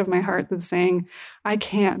there's a part of my heart that's saying, I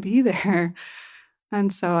can't be there.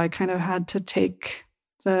 And so I kind of had to take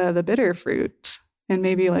the bitter fruit and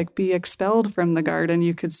maybe like be expelled from the garden,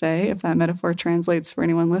 you could say, if that metaphor translates for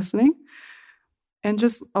anyone listening, and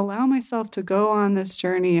just allow myself to go on this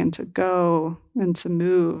journey and to go and to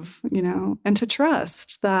move, and to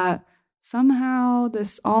trust that somehow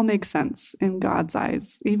this all makes sense in God's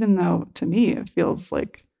eyes, even though to me it feels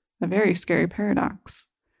like a very scary paradox.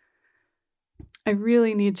 I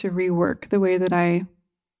really need to rework the way that I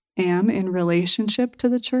am in relationship to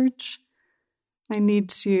the church. I need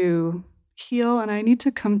to heal, and I need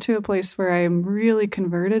to come to a place where I am really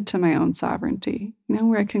converted to my own sovereignty,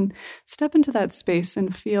 where I can step into that space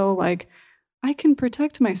and feel like I can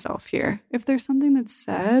protect myself here. If there's something that's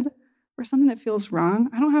said or something that feels wrong,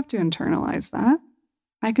 I don't have to internalize that.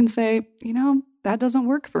 I can say, that doesn't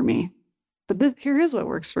work for me, but here is what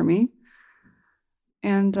works for me.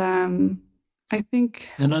 And I think...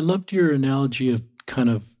 And I loved your analogy of kind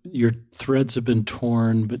of your threads have been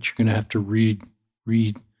torn, but you're going to have to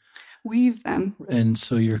weave them. And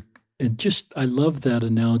so I love that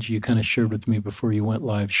analogy you kind of shared with me before you went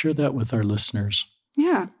live. Share that with our listeners.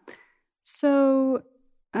 Yeah. So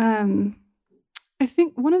I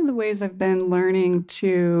think one of the ways I've been learning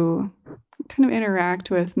to kind of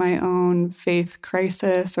interact with my own faith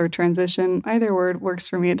crisis or transition, either word works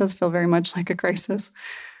for me. It does feel very much like a crisis.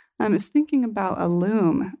 Is thinking about a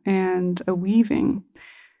loom and a weaving.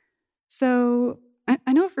 So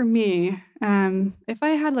I know for me, if I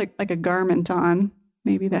had like a garment on,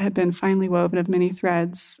 maybe that had been finely woven of many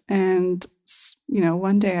threads, and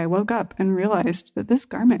one day I woke up and realized that this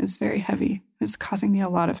garment is very heavy. It's causing me a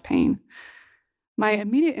lot of pain. My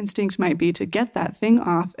immediate instinct might be to get that thing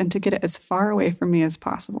off and to get it as far away from me as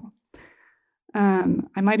possible.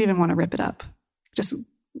 I might even want to rip it up, just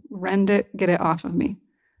rend it, get it off of me.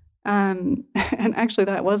 And actually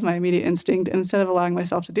that was my immediate instinct. Instead of allowing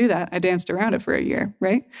myself to do that, I danced around it for a year,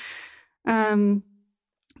 right?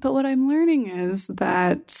 But what I'm learning is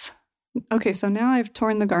that, okay, so now I've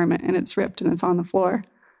torn the garment and it's ripped and it's on the floor.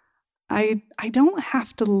 I don't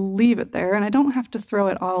have to leave it there, and I don't have to throw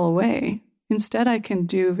it all away. Instead, I can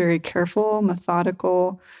do very careful,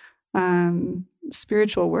 methodical,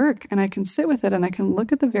 spiritual work, and I can sit with it and I can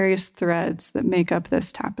look at the various threads that make up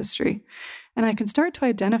this tapestry. And I can start to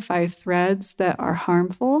identify threads that are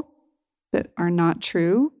harmful, that are not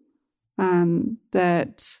true,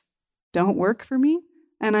 that don't work for me.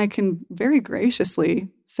 And I can very graciously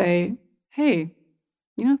say, hey,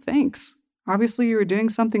 thanks. Obviously you were doing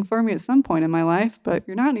something for me at some point in my life, but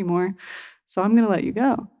you're not anymore. So I'm going to let you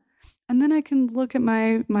go. And then I can look at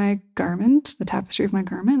my garment, the tapestry of my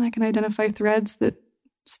garment, and I can identify threads that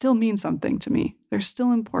still mean something to me. They're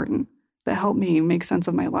still important, that help me make sense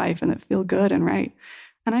of my life and that feel good and right.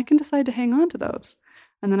 And I can decide to hang on to those.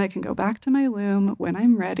 And then I can go back to my loom when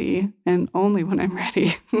I'm ready, and only when I'm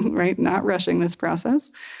ready, right? Not rushing this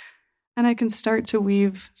process. and I can start to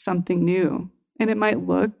weave something new. And it might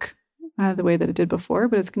look the way that it did before,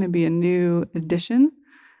 but it's going to be a new addition.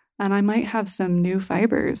 And I might have some new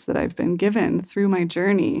fibers that I've been given through my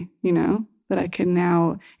journey, that I can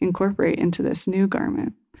now incorporate into this new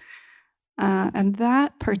garment. And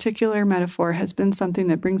that particular metaphor has been something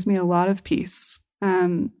that brings me a lot of peace,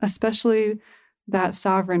 especially that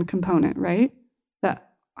sovereign component, right?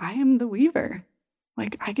 That I am the weaver.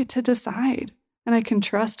 Like, I get to decide, and I can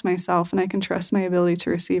trust myself, and I can trust my ability to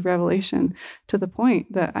receive revelation to the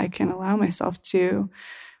point that I can allow myself to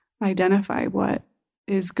identify what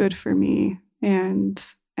is good for me and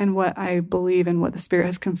what I believe and what the Spirit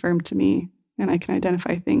has confirmed to me. And I can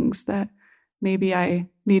identify things that maybe I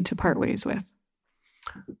need to part ways with.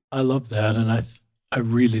 I love that. And I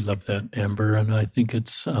really love that, Amber. And I think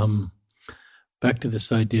it's back to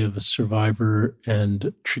this idea of a survivor,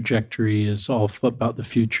 and trajectory is all about the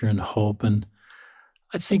future and hope. And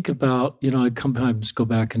I think about, I sometimes go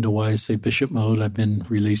back into why I say bishop mode. I've been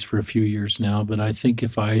released for a few years now, but I think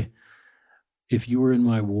if you were in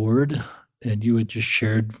my ward and you had just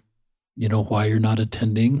shared, why you're not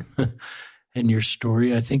attending and your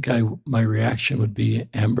story, I think my reaction would be,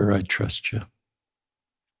 Amber, I trust you.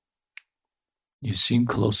 You seem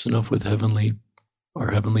close enough with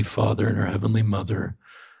our Heavenly Father and our Heavenly Mother,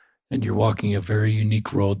 and you're walking a very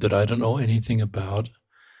unique road that I don't know anything about.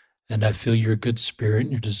 And I feel your good spirit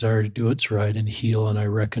and your desire to do what's right and heal. And I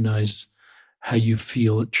recognize how you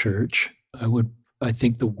feel at church. I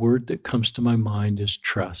think the word that comes to my mind is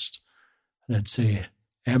trust. And I'd say,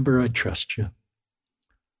 Amber, I trust you.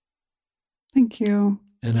 Thank you.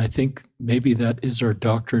 And I think maybe that is our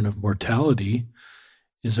doctrine of mortality,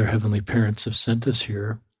 is our heavenly parents have sent us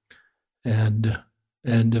here and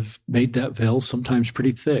have made that veil sometimes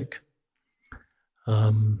pretty thick.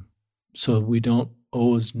 So we don't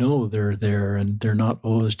always know they're there, and they're not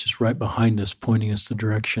always just right behind us, pointing us the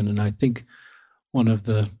direction. And I think one of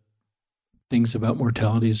the things about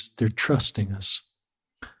mortality is they're trusting us.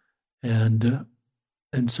 And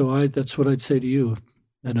so that's what I'd say to you.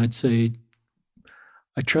 And I'd say,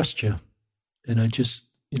 I trust you. And I just,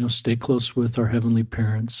 stay close with our heavenly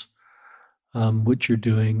parents, what you're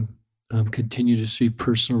doing, continue to receive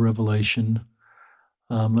personal revelation.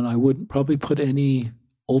 And I wouldn't probably put any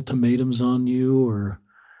ultimatums on you or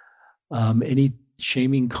any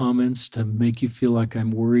shaming comments to make you feel like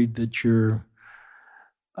I'm worried that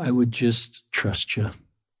I would just trust you.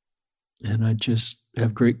 And I just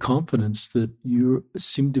have great confidence that you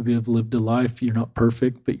seem to have lived a life. You're not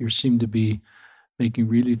perfect, but you seem to be making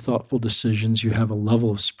really thoughtful decisions. You have a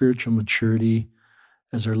level of spiritual maturity,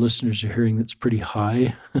 as our listeners are hearing, that's pretty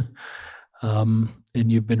high. And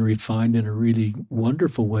you've been refined in a really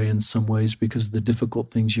wonderful way in some ways because of the difficult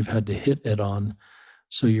things you've had to hit head on.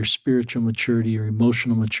 So your spiritual maturity, your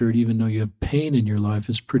emotional maturity, even though you have pain in your life,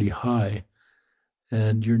 is pretty high.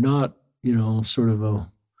 And you're not,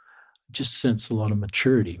 just sense a lot of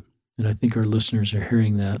maturity. And I think our listeners are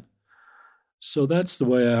hearing that. So that's the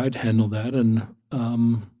way I'd handle that. And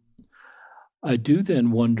I do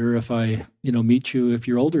then wonder if I, meet you, if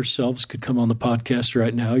your older selves could come on the podcast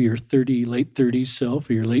right now, your late 30s self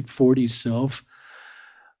or your late 40s self,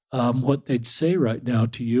 what they'd say right now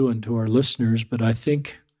to you and to our listeners. But I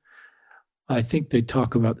think they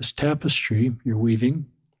talk about this tapestry you're weaving.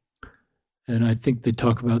 And I think they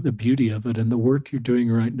talk about the beauty of it and the work you're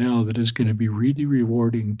doing right now that is going to be really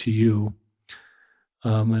rewarding to you.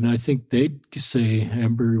 And I think they'd say,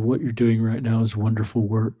 Amber, what you're doing right now is wonderful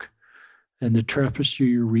work. And the tapestry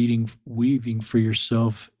you're weaving for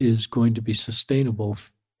yourself is going to be sustainable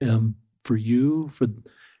for you, for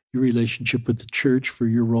your relationship with the church, for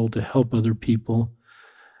your role to help other people.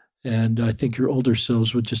 And I think your older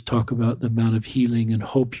selves would just talk about the amount of healing and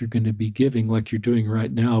hope you're going to be giving like you're doing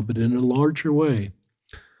right now, but in a larger way.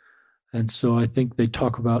 And so I think they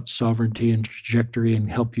talk about sovereignty and trajectory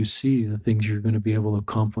and help you see the things you're going to be able to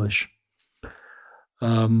accomplish.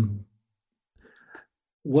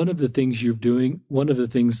 One of the things you're doing, one of the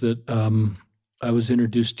things that I was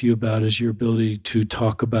introduced to you about is your ability to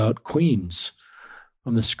talk about queens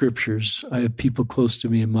from the scriptures. I have people close to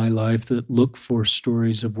me in my life that look for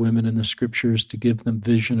stories of women in the scriptures to give them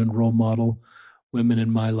vision and role model women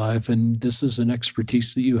in my life. And this is an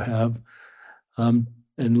expertise that you have. And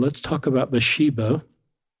let's talk about Bathsheba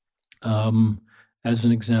as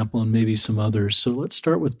an example and maybe some others. So let's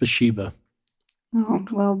start with Bathsheba. Oh,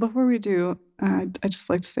 well, before we do, I'd just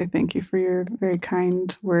like to say thank you for your very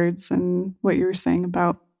kind words and what you were saying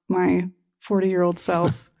about my 40-year-old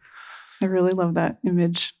self. I really love that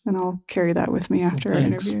image, and I'll carry that with me after our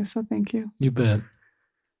interview. So thank you. You bet.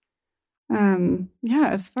 Yeah,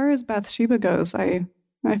 as far as Bathsheba goes, I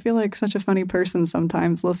I feel like such a funny person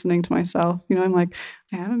sometimes listening to myself. I'm like,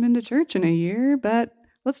 I haven't been to church in a year, but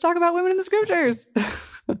let's talk about women in the scriptures.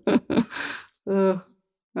 Oh,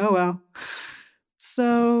 well.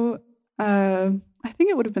 So I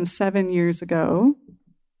think it would have been 7 years ago,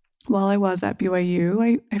 while I was at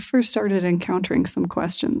BYU, I first started encountering some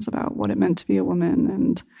questions about what it meant to be a woman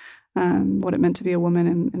and what it meant to be a woman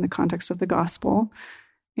in the context of the gospel.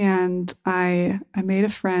 And I made a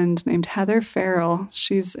friend named Heather Farrell.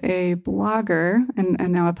 She's a blogger and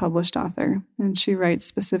now a published author, and she writes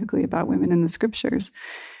specifically about women in the scriptures.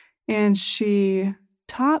 And she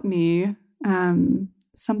taught me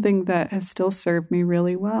something that has still served me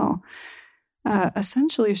really well.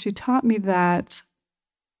 Essentially, she taught me that,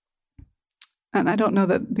 and I don't know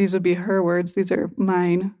that these would be her words, these are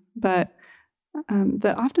mine, but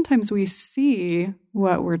that oftentimes we see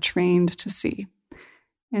what we're trained to see.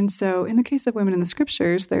 And so in the case of women in the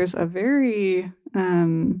scriptures, there's a very,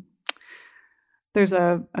 there's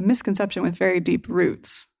a misconception with very deep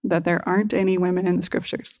roots that there aren't any women in the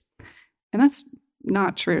scriptures. And that's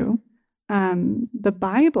not true. The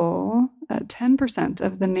Bible, 10%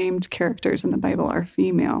 of the named characters in the Bible are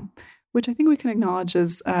female, which I think we can acknowledge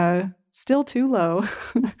is still too low.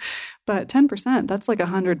 But 10%, that's like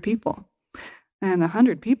 100 people. And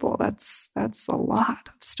 100 people, that's a lot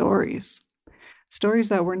of stories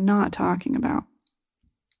that we're not talking about.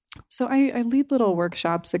 So I lead little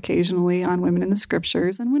workshops occasionally on women in the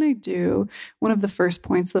scriptures. And when I do, one of the first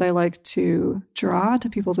points that I like to draw to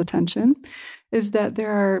people's attention is that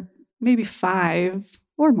there are maybe 5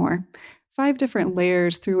 or more, 5 different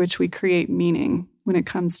layers through which we create meaning when it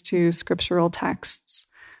comes to scriptural texts.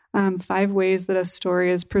 5 ways that a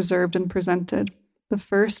story is preserved and presented. The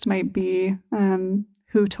first might be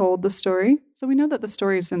who told the story. So we know that the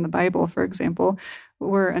stories in the Bible, for example,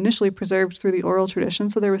 were initially preserved through the oral tradition.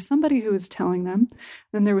 So there was somebody who was telling them,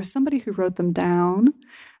 then there was somebody who wrote them down.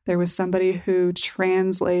 There was somebody who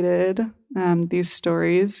translated these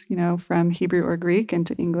stories, from Hebrew or Greek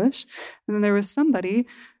into English. And then there was somebody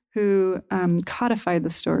who codified the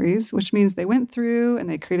stories, which means they went through and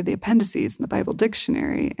they created the appendices in the Bible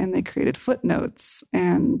dictionary, and they created footnotes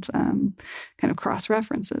and kind of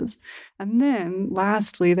cross-references. And then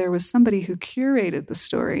lastly, there was somebody who curated the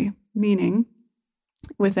story, meaning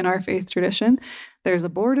within our faith tradition, there's a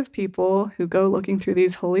board of people who go looking through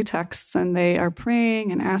these holy texts, and they are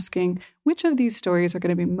praying and asking which of these stories are going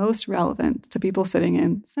to be most relevant to people sitting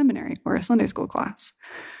in seminary or a Sunday school class.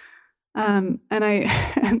 And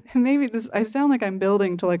maybe I sound like I'm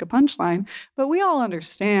building to like a punchline, but we all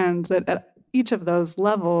understand that at each of those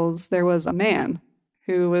levels, there was a man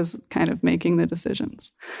who was kind of making the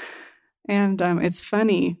decisions. And it's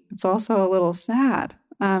funny. It's also a little sad.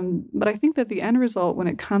 But I think that the end result when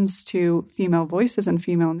it comes to female voices and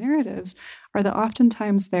female narratives are that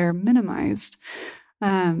oftentimes they're minimized.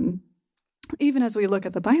 Even as we look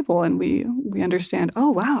at the Bible and we understand, oh,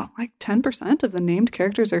 wow, like 10% of the named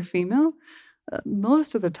characters are female.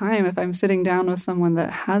 Most of the time, if I'm sitting down with someone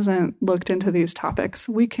that hasn't looked into these topics,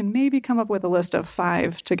 we can maybe come up with a list of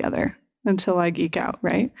 5 together until I geek out,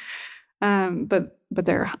 right? But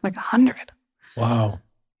there are like 100. Wow.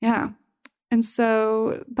 Yeah. And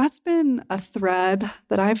so that's been a thread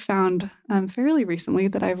that I've found fairly recently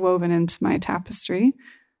that I've woven into my tapestry.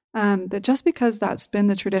 That just because that's been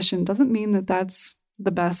the tradition doesn't mean that that's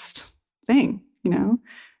the best thing,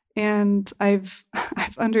 And I've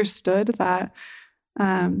understood that,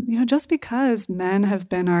 just because men have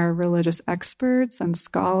been our religious experts and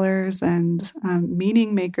scholars and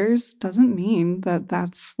meaning makers doesn't mean that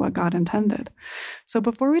that's what God intended. So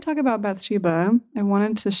before we talk about Bathsheba, I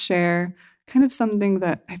wanted to share kind of something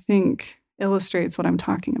that I think illustrates what I'm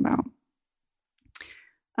talking about.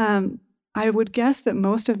 I would guess that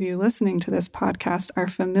most of you listening to this podcast are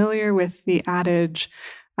familiar with the adage,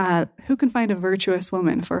 who can find a virtuous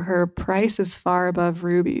woman, for her price is far above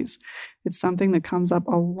rubies. It's something that comes up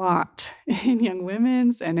a lot in young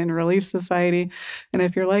women's and in Relief Society. And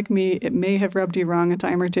if you're like me, it may have rubbed you wrong a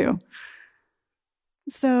time or two.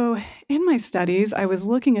 So in my studies, I was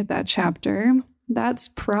looking at that chapter. That's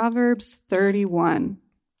Proverbs 31.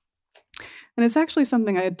 And it's actually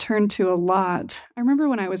something I had turned to a lot. I remember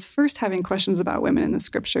when I was first having questions about women in the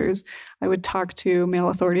scriptures, I would talk to male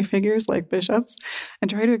authority figures like bishops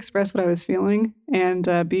and try to express what I was feeling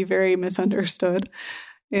and be very misunderstood.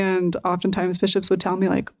 And oftentimes bishops would tell me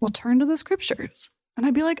like, well, turn to the scriptures. And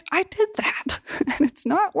I'd be like, I did that and it's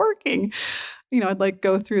not working. I'd like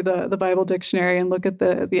go through the Bible dictionary and look at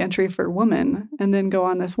the entry for woman and then go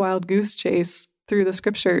on this wild goose chase through the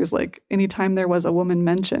scriptures, like anytime there was a woman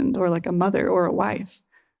mentioned or like a mother or a wife.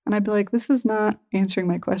 And I'd be like, this is not answering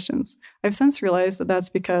my questions. I've since realized that that's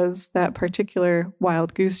because that particular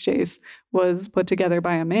wild goose chase was put together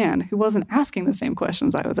by a man who wasn't asking the same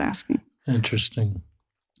questions I was asking. Interesting.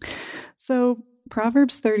 So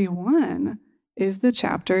Proverbs 31 is the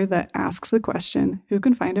chapter that asks the question, who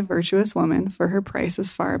can find a virtuous woman, for her price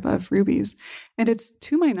is far above rubies? And it's,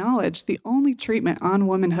 to my knowledge, the only treatment on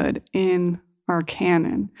womanhood in our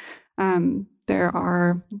canon. There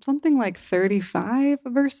are something like 35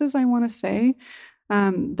 verses, I want to say,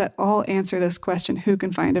 that all answer this question, who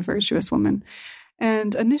can find a virtuous woman?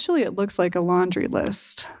 And initially, it looks like a laundry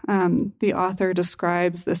list. The author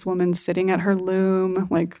describes this woman sitting at her loom,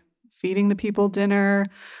 like feeding the people dinner,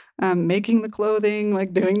 making the clothing,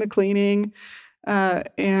 like doing the cleaning.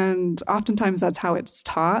 And oftentimes that's how it's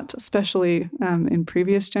taught, especially in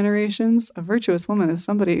previous generations. A virtuous woman is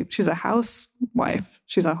somebody, she's a housewife,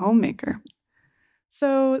 she's a homemaker.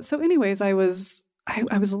 So anyways, I was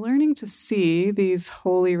learning to see these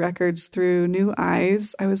holy records through new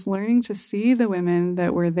eyes. I was learning to see the women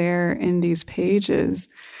that were there in these pages.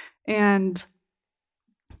 And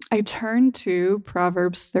I turned to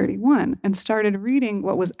Proverbs 31 and started reading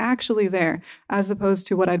what was actually there, as opposed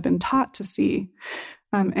to what I'd been taught to see.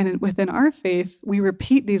 And within our faith, we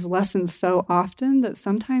repeat these lessons so often that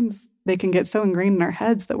sometimes they can get so ingrained in our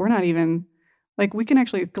heads that we're not even, like, we can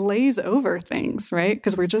actually glaze over things, right?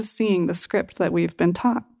 Because we're just seeing the script that we've been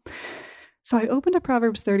taught. So I opened to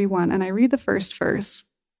Proverbs 31 and I read the first verse,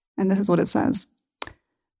 and this is what it says.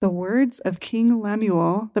 The words of King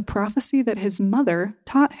Lemuel, the prophecy that his mother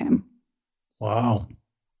taught him. Wow.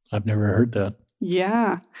 I've never heard that.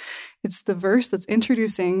 Yeah. It's the verse that's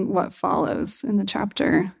introducing what follows in the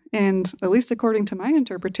chapter. And at least according to my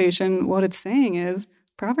interpretation, what it's saying is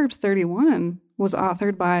Proverbs 31 was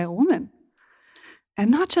authored by a woman. And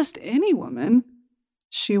not just any woman.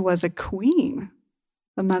 She was a queen,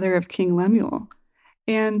 the mother of King Lemuel.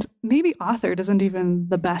 And maybe authored isn't even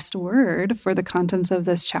the best word for the contents of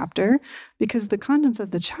this chapter, because the contents of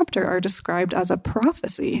the chapter are described as a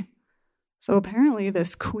prophecy. So apparently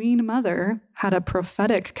this queen mother had a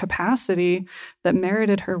prophetic capacity that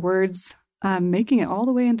merited her words making it all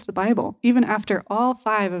the way into the Bible, even after all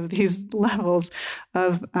 5 of these levels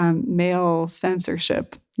of male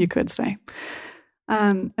censorship, you could say.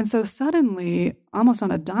 And so suddenly, almost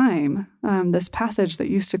on a dime, this passage that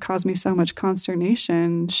used to cause me so much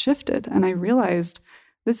consternation shifted. And I realized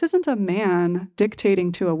this isn't a man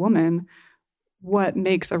dictating to a woman what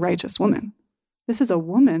makes a righteous woman. This is a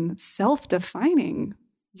woman self-defining,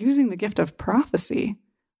 using the gift of prophecy,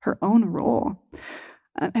 her own role.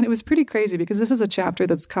 And it was pretty crazy because this is a chapter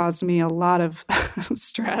that's caused me a lot of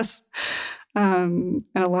stress. And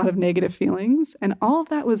a lot of negative feelings. And all of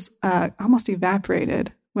that was almost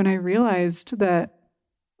evaporated when I realized that,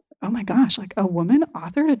 oh my gosh, like a woman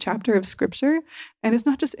authored a chapter of scripture. And it's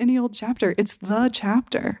not just any old chapter, it's the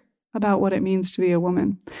chapter about what it means to be a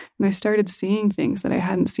woman. And I started seeing things that I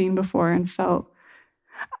hadn't seen before and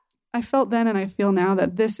I felt then and I feel now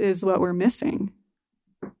that this is what we're missing.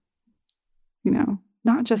 You know,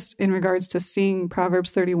 not just in regards to seeing Proverbs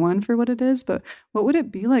 31 for what it is, but what would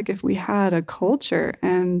it be like if we had a culture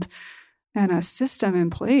and a system in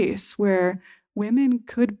place where women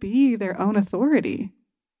could be their own authority?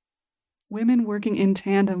 Women working in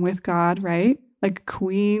tandem with God, right? Like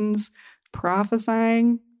queens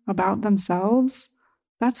prophesying about themselves.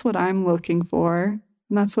 That's what I'm looking for.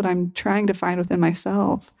 And that's what I'm trying to find within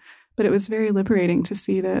myself. But it was very liberating to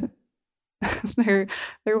see that there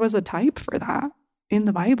was a type for that in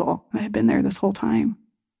the Bible. I had been there this whole time.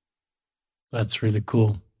 That's really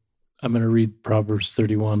cool. I'm going to read Proverbs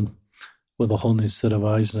 31 with a whole new set of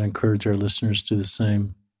eyes, and I encourage our listeners to do the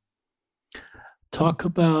same. Talk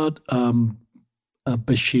about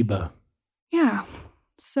Bathsheba. Yeah.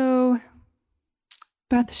 So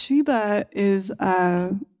Bathsheba is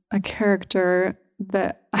a character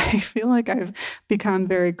that I feel like I've become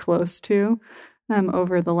very close to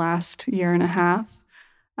over the last year and a half.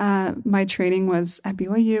 My training was at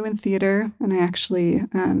BYU in theater, and I actually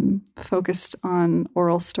focused on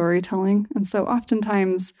oral storytelling. And so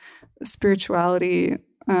oftentimes spirituality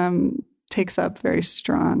takes up very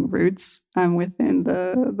strong roots within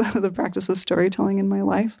the practice of storytelling in my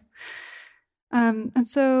life. And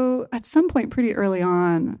so at some point pretty early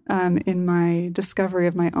on in my discovery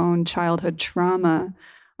of my own childhood trauma,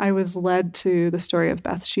 I was led to the story of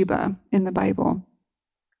Bathsheba in the Bible.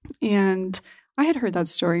 And I had heard that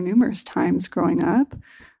story numerous times growing up,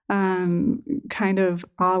 kind of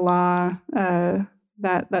a la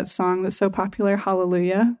that song that's so popular,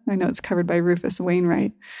 Hallelujah. I know it's covered by Rufus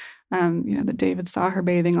Wainwright. That David saw her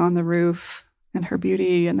bathing on the roof and her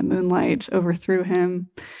beauty and the moonlight overthrew him.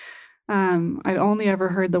 I'd only ever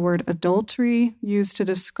heard the word adultery used to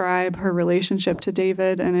describe her relationship to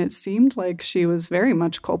David, and it seemed like she was very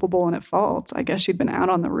much culpable and at fault. I guess she'd been out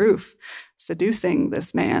on the roof seducing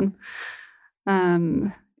this man.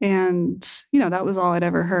 And, that was all I'd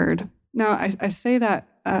ever heard. Now, I say that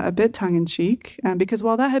a bit tongue-in-cheek, because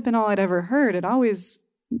while that had been all I'd ever heard, it always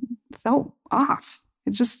felt off.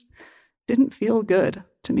 It just didn't feel good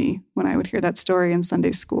to me when I would hear that story in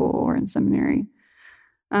Sunday school or in seminary.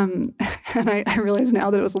 And I realize now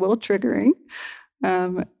that it was a little triggering.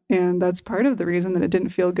 And that's part of the reason that it didn't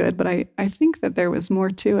feel good. But I think that there was more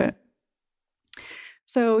to it.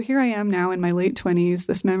 So here I am now in my late 20s.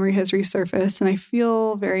 This memory has resurfaced, and I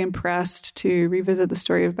feel very impressed to revisit the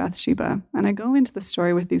story of Bathsheba. And I go into the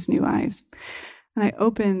story with these new eyes. And I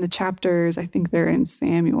open the chapters, I think they're in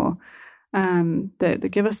Samuel, that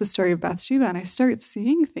give us the story of Bathsheba. And I start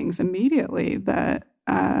seeing things immediately that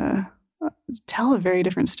tell a very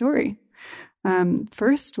different story.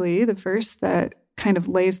 Firstly, the verse that kind of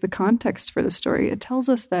lays the context for the story, it tells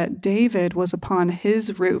us that David was upon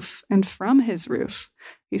his roof, and from his roof,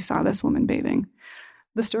 he saw this woman bathing.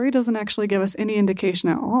 The story doesn't actually give us any indication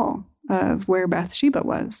at all of where Bathsheba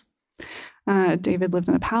was. David lived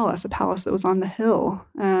in a palace that was on the hill.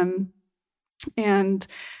 And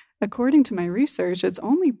according to my research, it's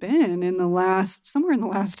only been somewhere in the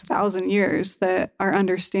last 1,000 years that our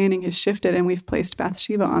understanding has shifted and we've placed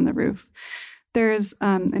Bathsheba on the roof. There's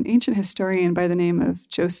an ancient historian by the name of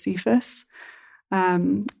Josephus.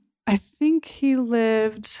 I think he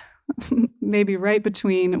lived maybe right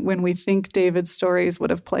between when we think David's stories would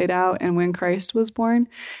have played out and when Christ was born.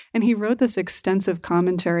 And he wrote this extensive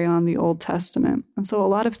commentary on the Old Testament. And so a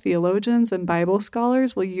lot of theologians and Bible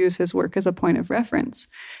scholars will use his work as a point of reference.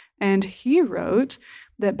 And he wrote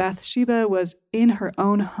that Bathsheba was in her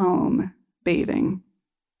own home bathing.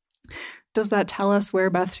 Does that tell us where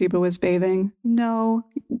Bathsheba was bathing? No.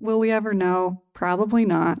 Will we ever know? Probably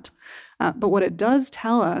not. But what it does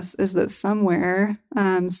tell us is that somewhere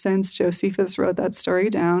since Josephus wrote that story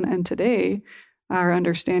down and today, our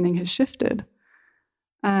understanding has shifted.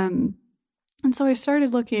 And so I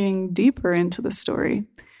started looking deeper into the story.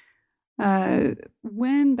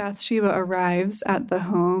 When Bathsheba arrives at the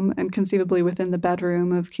home and conceivably within the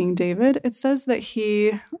bedroom of King David, it says that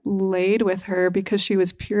he laid with her because she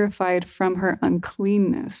was purified from her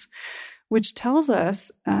uncleanness, which tells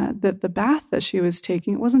us that the bath that she was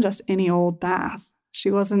taking, it wasn't just any old bath.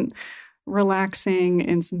 She wasn't relaxing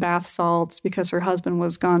in some bath salts because her husband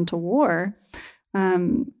was gone to war.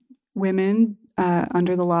 Women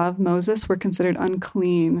under the law of Moses were considered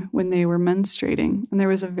unclean when they were menstruating. And there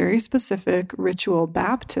was a very specific ritual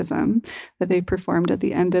baptism that they performed at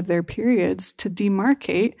the end of their periods to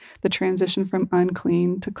demarcate the transition from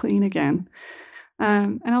unclean to clean again.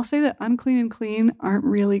 And I'll say that unclean and clean aren't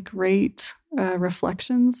really great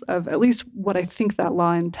reflections of at least what I think that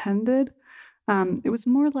law intended. It was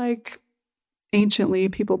more like anciently,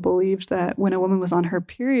 people believed that when a woman was on her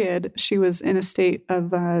period, she was in a state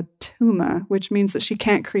of tuma, which means that she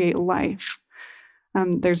can't create life.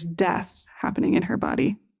 There's death happening in her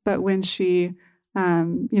body. But when she,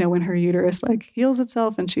 when her uterus heals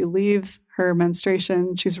itself and she leaves her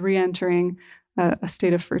menstruation, she's re-entering a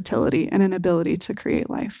state of fertility and an ability to create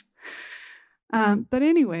life. But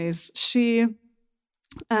anyways, she...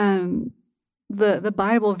 The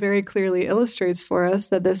Bible very clearly illustrates for us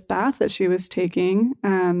that this bath that she was taking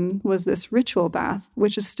was this ritual bath,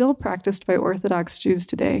 which is still practiced by Orthodox Jews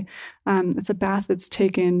today. It's a bath that's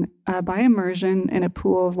taken by immersion in a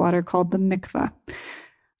pool of water called the mikveh.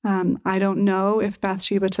 I don't know if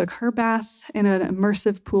Bathsheba took her bath in an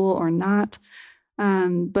immersive pool or not.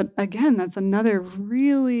 But again, that's another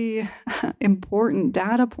really important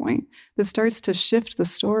data point that starts to shift the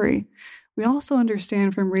story. We also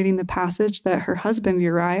understand from reading the passage that her husband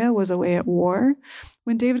Uriah was away at war.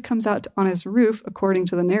 When David comes out on his roof, according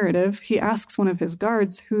to the narrative, he asks one of his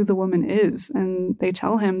guards who the woman is, and they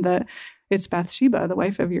tell him that it's Bathsheba, the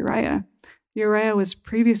wife of Uriah. Uriah was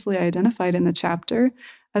previously identified in the chapter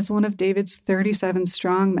as one of David's 37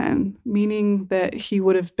 strong men, meaning that he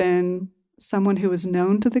would have been someone who was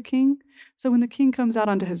known to the king. So when the king comes out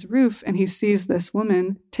onto his roof and he sees this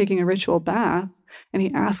woman taking a ritual bath, and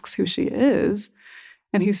he asks who she is,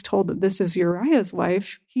 and he's told that this is Uriah's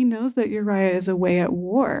wife, he knows that Uriah is away at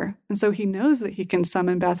war. And so he knows that he can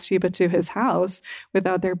summon Bathsheba to his house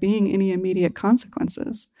without there being any immediate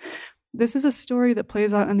consequences. This is a story that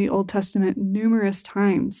plays out in the Old Testament numerous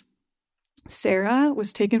times. Sarah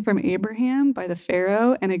was taken from Abraham by the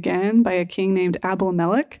Pharaoh and again by a king named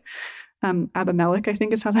Abimelech. Abimelech, I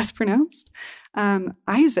think is how that's pronounced.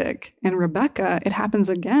 Isaac and Rebekah, it happens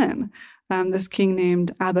again. this king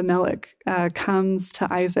named Abimelech comes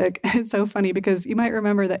to Isaac. It's so funny because you might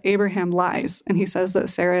remember that Abraham lies and he says that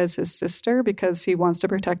Sarah is his sister because he wants to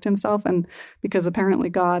protect himself and because apparently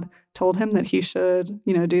God told him that he should,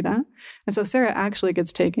 do that. And so Sarah actually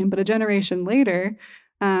gets taken, but a generation later,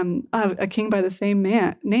 a king by the same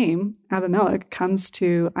name, Abimelech, comes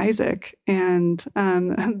to Isaac, and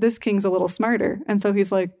this king's a little smarter. And so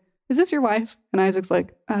he's like, "Is this your wife?" And Isaac's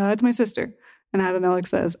like, "It's my sister." And Abimelech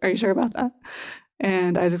says, "Are you sure about that?"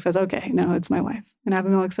 And Isaac says, "Okay, no, it's my wife." And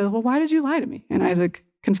Abimelech says, "Well, why did you lie to me?" And Isaac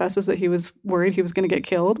confesses that he was worried he was going to get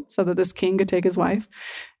killed so that this king could take his wife.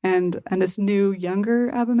 And this new, younger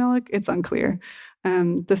Abimelech, it's unclear,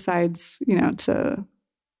 decides,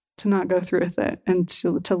 to not go through with it and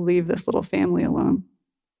to leave this little family alone.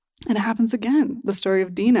 And it happens again, the story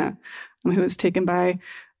of Dinah, who was taken by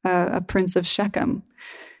a prince of Shechem.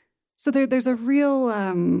 So there's a real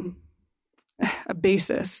a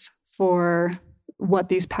basis for what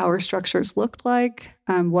these power structures looked like,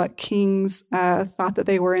 what kings thought that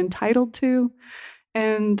they were entitled to.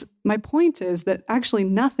 And my point is that actually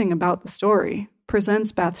nothing about the story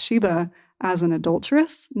presents Bathsheba as an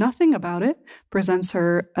adulteress. Nothing about it presents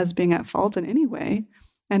her as being at fault in any way.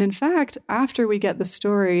 And in fact, after we get the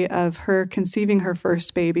story of her conceiving her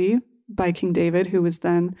first baby by King David,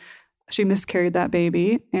 she miscarried that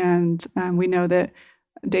baby. And we know that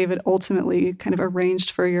David ultimately kind of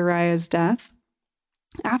arranged for Uriah's death.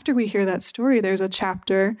 After we hear that story, there's a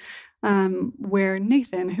chapter where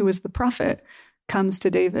Nathan, who is the prophet, comes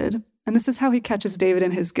to David. And this is how he catches David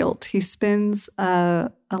in his guilt. He spins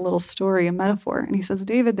a little story, a metaphor, and he says,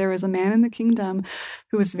 "David, there was a man in the kingdom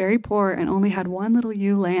who was very poor and only had one little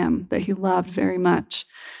ewe lamb that he loved very much.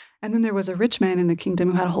 And then there was a rich man in the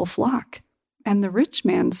kingdom who had a whole flock. And the rich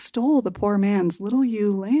man stole the poor man's little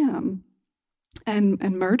ewe lamb and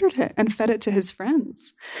murdered it and fed it to his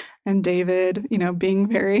friends." And David, being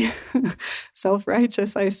very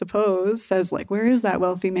self-righteous, I suppose, says, "Where is that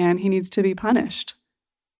wealthy man? He needs to be punished."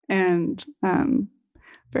 And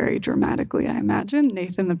very dramatically, I imagine,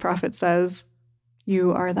 Nathan the prophet says,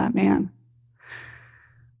 "You are that man."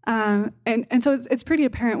 And so it's pretty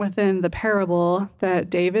apparent within the parable that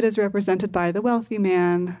David is represented by the wealthy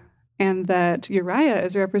man and that Uriah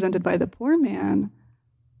is represented by the poor man.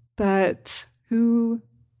 But who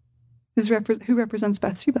represents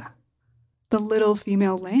Bathsheba? The little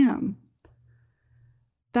female lamb.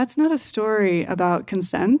 That's not a story about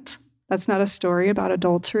consent. That's not a story about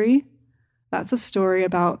adultery. That's a story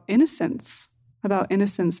about innocence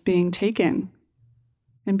being taken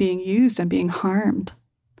and being used and being harmed.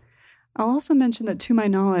 I'll also mention that, to my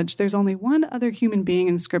knowledge, there's only one other human being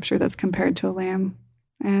in Scripture that's compared to a lamb,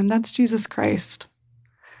 and that's Jesus Christ.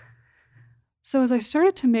 So as I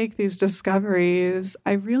started to make these discoveries,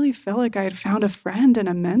 I really felt like I had found a friend and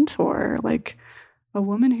a mentor, like a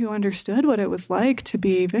woman who understood what it was like to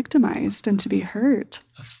be victimized and to be hurt.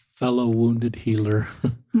 A fellow wounded healer.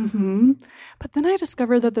 Mm-hmm. But then I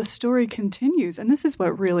discovered that the story continues, and this is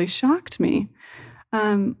what really shocked me.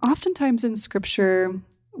 Oftentimes in Scripture,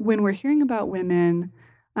 when we're hearing about women,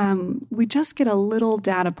 we just get a little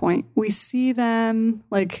data point. We see them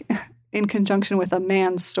in conjunction with a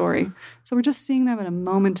man's story. So we're just seeing them at a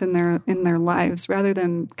moment in their lives rather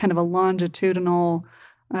than kind of a longitudinal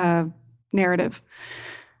narrative.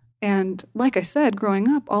 And like I said, growing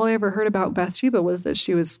up, all I ever heard about Bathsheba was that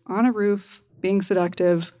she was on a roof being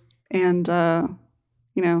seductive and then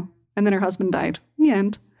her husband died in the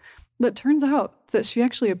end. But it turns out that she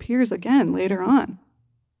actually appears again later on.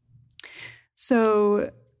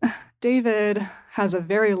 So David has a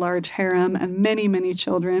very large harem and many, many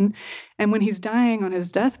children. And when he's dying on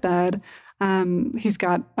his deathbed, he's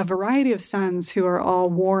got a variety of sons who are all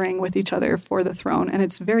warring with each other for the throne. And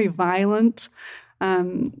it's very violent,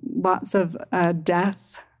 lots of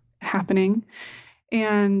death happening.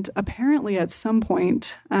 And apparently at some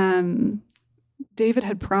point, David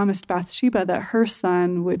had promised Bathsheba that her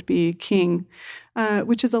son would be king,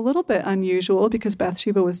 which is a little bit unusual because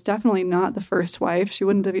Bathsheba was definitely not the first wife. She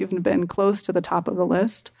wouldn't have even been close to the top of the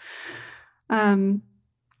list. And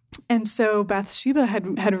so Bathsheba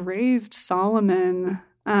had raised Solomon.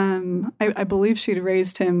 I believe she'd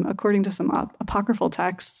raised him, according to some apocryphal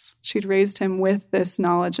texts, she'd raised him with this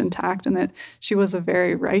knowledge intact and that she was a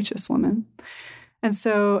very righteous woman. And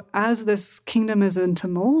so as this kingdom is in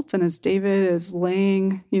tumult and as David is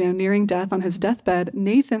laying, nearing death on his deathbed,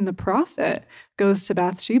 Nathan the prophet goes to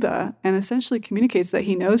Bathsheba and essentially communicates that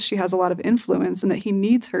he knows she has a lot of influence and that he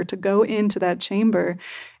needs her to go into that chamber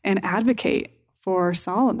and advocate for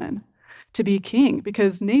Solomon to be king,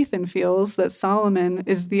 because Nathan feels that Solomon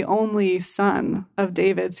is the only son of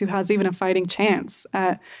David's who has even a fighting chance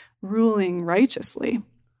at ruling righteously.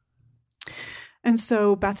 And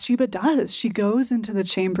so Bathsheba does. She goes into the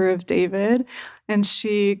chamber of David and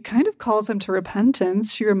she kind of calls him to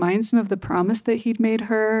repentance. She reminds him of the promise that he'd made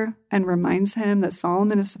her and reminds him that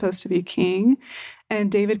Solomon is supposed to be king. And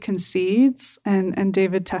David concedes, and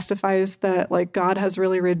David testifies that like God has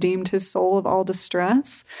really redeemed his soul of all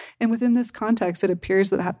distress. And within this context, it appears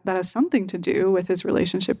that that has something to do with his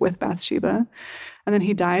relationship with Bathsheba. And then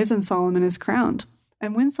he dies and Solomon is crowned.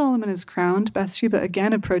 And when Solomon is crowned, Bathsheba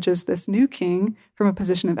again approaches this new king from a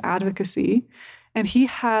position of advocacy, and he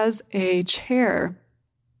has a chair,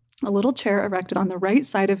 a little chair erected on the right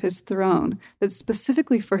side of his throne that's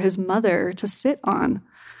specifically for his mother to sit on,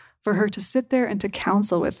 for her to sit there and to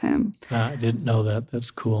counsel with him. I didn't know that. That's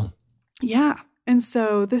cool. Yeah. And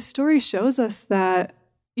so this story shows us that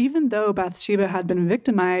even though Bathsheba had been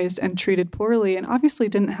victimized and treated poorly and obviously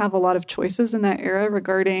didn't have a lot of choices in that era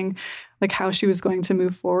regarding like how she was going to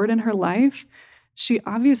move forward in her life, she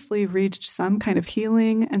obviously reached some kind of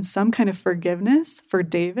healing and some kind of forgiveness for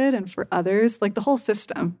David and for others, like the whole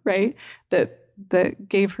system, right? That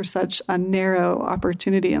gave her such a narrow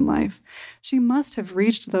opportunity in life. She must have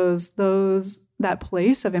reached that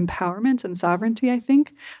place of empowerment and sovereignty, I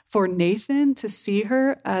think, for Nathan to see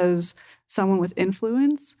her as someone with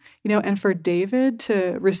influence, and for David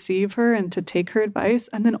to receive her and to take her advice,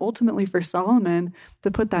 and then ultimately for Solomon to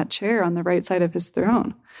put that chair on the right side of his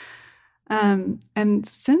throne. And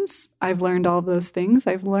since I've learned all of those things,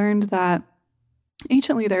 I've learned that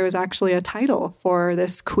anciently there was actually a title for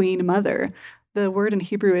this queen mother. The word in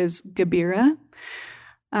Hebrew is Gebira.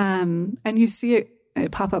 And you see it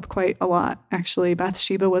pop up quite a lot, actually.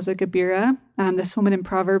 Bathsheba was a Gebira. This woman in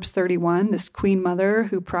Proverbs 31, this queen mother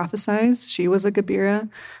who prophesies, she was a Gebira.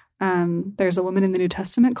 There's a woman in the New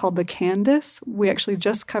Testament called the Candace. We actually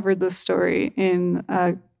just covered this story in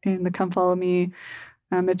the Come Follow Me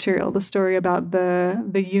material, the story about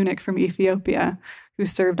the eunuch from Ethiopia who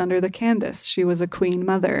served under the Candace. She was a queen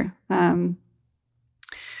mother. And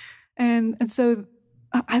so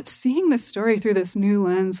seeing this story through this new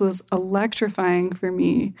lens was electrifying for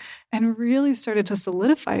me and really started to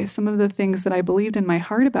solidify some of the things that I believed in my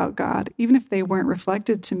heart about God, even if they weren't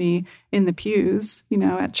reflected to me in the pews,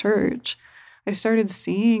 at church. I started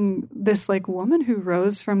seeing this like woman who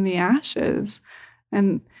rose from the ashes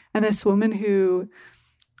and this woman who,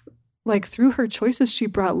 like, through her choices, she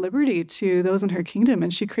brought liberty to those in her kingdom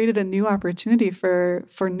and she created a new opportunity for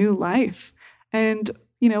new life. And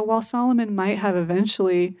while Solomon might have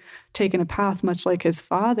eventually taken a path much like his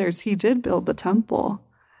father's, he did build the temple.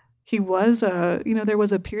 He was there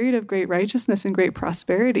was a period of great righteousness and great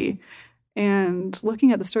prosperity. And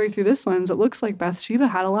looking at the story through this lens, it looks like Bathsheba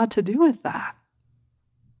had a lot to do with that.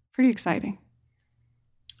 Pretty exciting.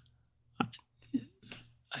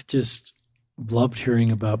 I just loved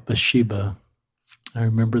hearing about Bathsheba. I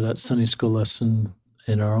remember that Sunday school lesson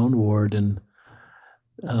in our own ward, and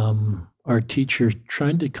our teacher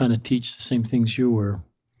trying to kind of teach the same things you were.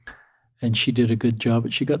 And she did a good job,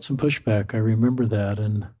 but she got some pushback. I remember that.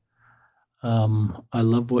 And I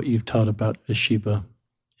love what you've taught about Bathsheba.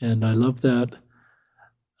 And I love that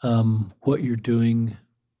what you're doing,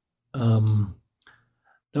 not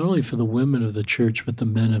only for the women of the church, but the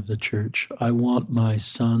men of the church. I want my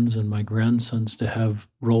sons and my grandsons to have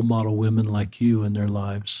role model women like you in their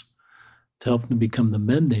lives, to help them become the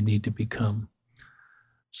men they need to become.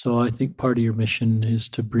 So I think part of your mission is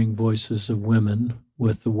to bring voices of women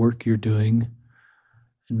with the work you're doing.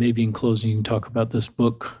 And maybe in closing, you can talk about this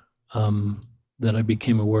book that I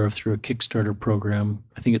became aware of through a Kickstarter program.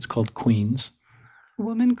 I think it's called Queens.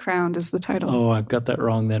 Woman Crowned is the title. Oh, I've got that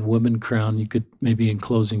wrong then. Woman Crowned. You could maybe in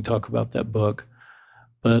closing talk about that book.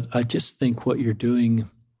 But I just think what you're doing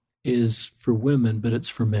is for women, but it's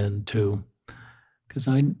for men too. Because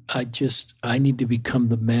I need to become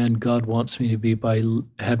the man God wants me to be by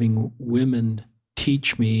having women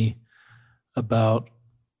teach me about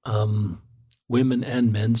women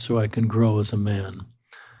and men so I can grow as a man.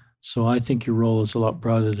 So I think your role is a lot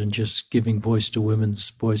broader than just giving voice to women's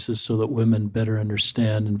voices so that women better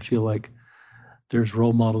understand and feel like there's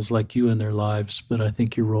role models like you in their lives. But I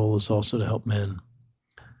think your role is also to help men.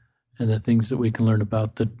 And the things that we can learn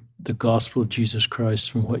about the gospel of Jesus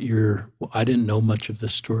Christ from I didn't know much of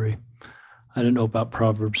this story. I didn't know about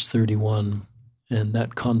Proverbs 31 and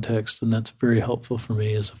that context, and that's very helpful for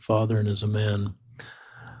me as a father and as a man.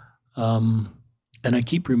 And I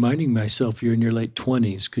keep reminding myself you're in your late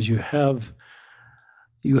 20s because you have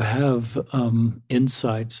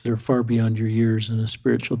insights that are far beyond your years and a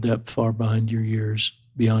spiritual depth far beyond your years,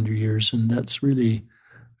 and that's really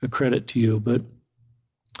a credit to you. But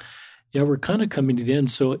yeah, we're kind of coming to the end.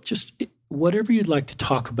 So whatever you'd like to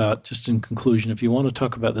talk about, just in conclusion, if you want to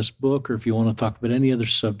talk about this book or if you want to talk about any other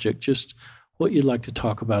subject, just what you'd like to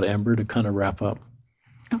talk about, Amber, to kind of wrap up.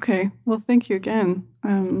 Okay. Well, thank you again.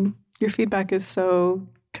 Your feedback is so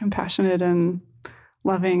compassionate and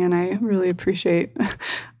loving, and I really appreciate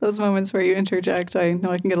those moments where you interject. I know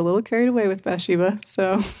I can get a little carried away with Bathsheba,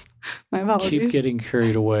 so my apologies. Keep getting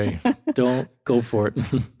carried away. Don't go for it.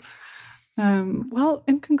 Well,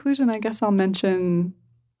 in conclusion, I guess I'll mention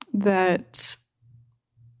that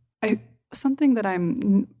something that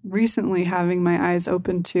I'm recently having my eyes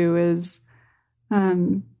open to is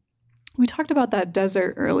we talked about that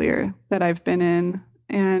desert earlier that I've been in,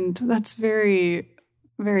 and that's very,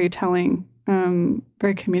 very telling,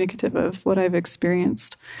 very communicative of what I've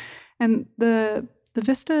experienced. And the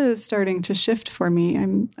vista is starting to shift for me.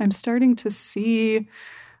 I'm starting to see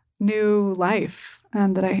new life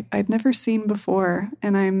that I'd never seen before,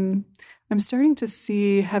 and I'm starting to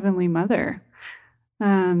see Heavenly Mother,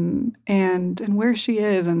 and where she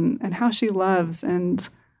is and how she loves, and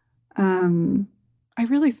I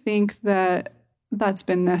really think that that's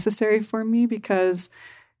been necessary for me, because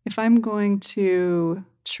if I'm going to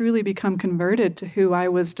truly become converted to who I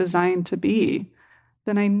was designed to be,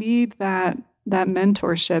 then I need that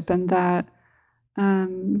mentorship and that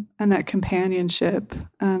companionship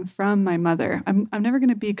from my mother. I'm never going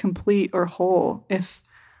to be complete or whole if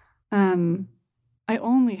I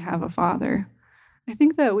only have a father. I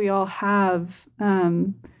think that we all have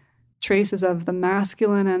traces of the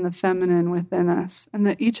masculine and the feminine within us, and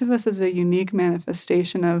that each of us is a unique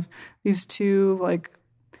manifestation of these two, like,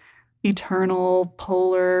 eternal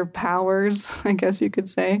polar powers, I guess you could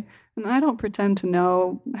say. And I don't pretend to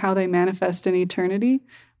know how they manifest in eternity,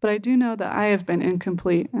 but I do know that I have been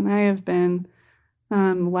incomplete, and I have been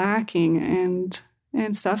lacking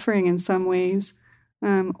and suffering in some ways,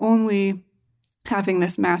 only having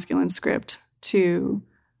this masculine script to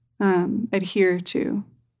adhere to.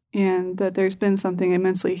 And that there's been something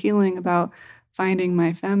immensely healing about finding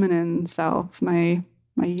my feminine self, my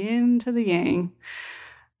yin to the yang.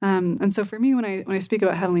 And so for me, when I speak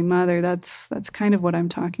about Heavenly Mother, that's kind of what I'm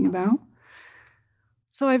talking about.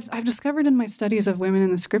 So I've discovered in my studies of women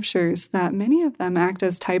in the scriptures that many of them act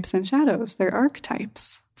as types and shadows. They're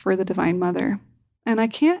archetypes for the Divine Mother. And I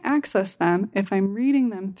can't access them if I'm reading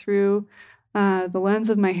them through the lens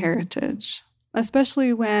of my heritage,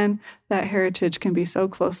 especially when that heritage can be so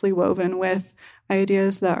closely woven with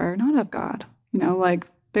ideas that are not of God, like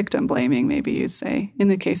victim blaming, maybe you'd say, in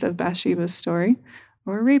the case of Bathsheba's story,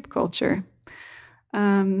 or rape culture.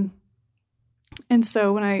 And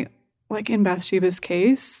so when like in Bathsheba's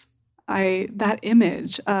case, that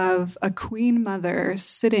image of a queen mother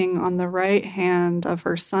sitting on the right hand of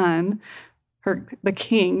her son, the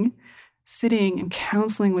king, sitting and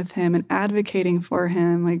counseling with him and advocating for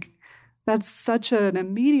him, like, that's such an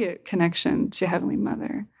immediate connection to Heavenly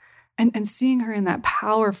Mother. And seeing her in that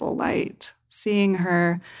powerful light, seeing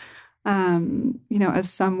her,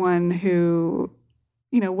 as someone who,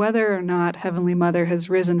 whether or not Heavenly Mother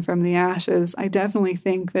has risen from the ashes, I definitely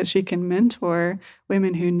think that she can mentor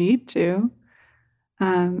women who need to.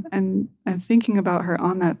 And thinking about her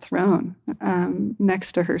on that throne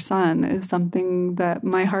next to her son is something that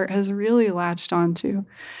my heart has really latched onto.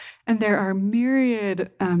 And there are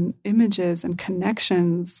myriad images and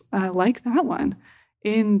connections like that one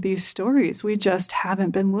in these stories. We just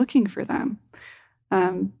haven't been looking for them.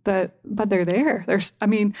 But they're there.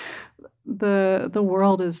 The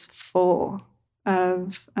world is full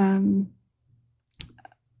of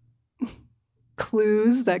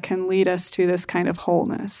clues that can lead us to this kind of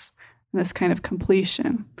wholeness, this kind of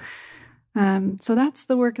completion. So that's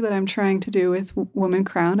the work that I'm trying to do with Woman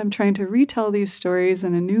Crowned. I'm trying to retell these stories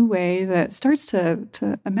in a new way that starts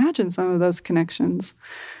to imagine some of those connections.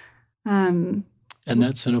 And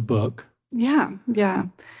that's in a book. Yeah.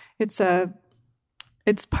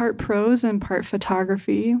 It's part prose and part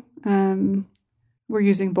photography. We're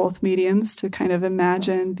using both mediums to kind of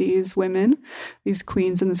imagine these women, these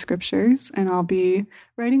queens in the scriptures, and I'll be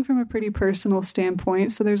writing from a pretty personal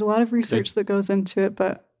standpoint. So there's a lot of research that goes into it,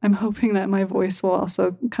 but I'm hoping that my voice will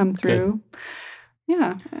also come through. Good.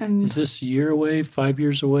 Yeah. And is this a year away, 5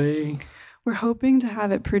 years away? We're hoping to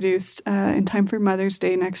have it produced in time for Mother's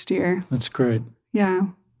Day next year. That's great. Yeah.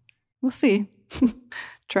 We'll see.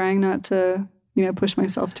 Trying not to push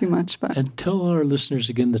myself too much. And tell our listeners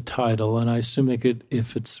again the title, and I assume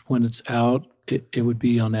when it's out, it would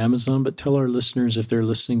be on Amazon, but tell our listeners, if they're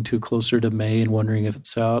listening to closer to May and wondering if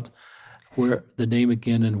it's out, where the name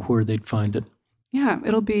again and where they'd find it. Yeah,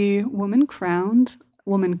 it'll be Woman Crowned,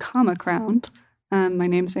 Woman, Crowned, My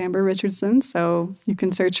name's Amber Richardson, so you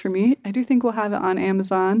can search for me. I do think we'll have it on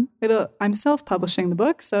Amazon. I'm self-publishing the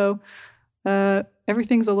book, so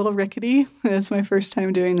everything's a little rickety. It's my first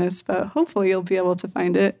time doing this, but hopefully you'll be able to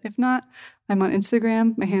find it. If not, I'm on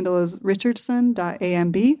Instagram. My handle is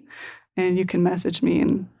richardson.amb, and you can message me.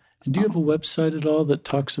 And do you have a website at all that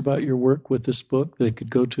talks about your work with this book they could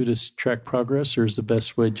go to track progress, or is the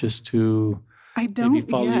best way just to maybe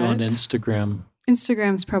follow you on Instagram?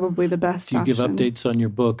 Instagram's probably the best option. You give updates on your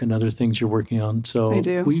book and other things you're working on. So I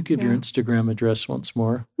do. Will you give your Instagram address once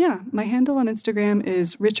more? Yeah. My handle on Instagram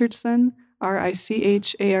is Richardson,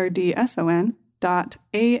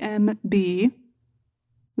 RICHARDSON.AMB.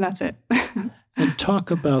 That's it. And talk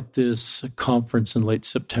about this conference in late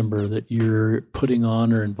September that you're putting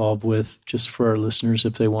on or involved with, just for our listeners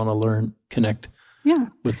if they want to connect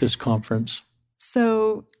with this conference.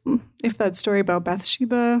 So if that story about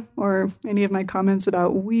Bathsheba or any of my comments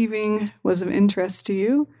about weaving was of interest to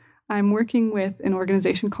you, I'm working with an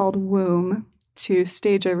organization called Womb to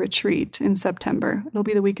stage a retreat in September. It'll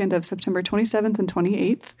be the weekend of September 27th and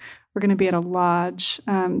 28th. We're going to be at a lodge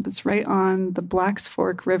that's right on the Blacks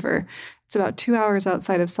Fork River. It's about 2 hours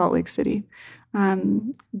outside of Salt Lake City.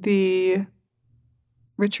 The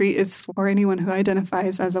retreat is for anyone who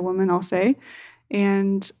identifies as a woman, I'll say.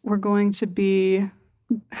 And we're going to be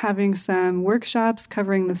having some workshops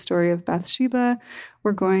covering the story of Bathsheba.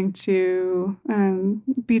 We're going to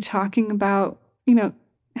be talking about,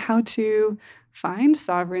 how to find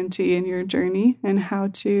sovereignty in your journey and how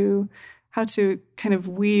to kind of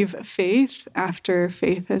weave faith after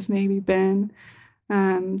faith has maybe been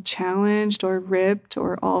challenged or ripped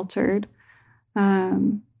or altered.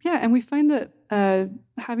 And we find that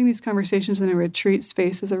having these conversations in a retreat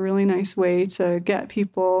space is a really nice way to get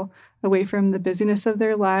people away from the busyness of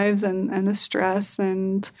their lives and the stress.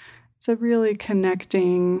 And it's a really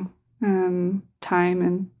connecting time.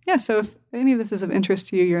 And so if any of this is of interest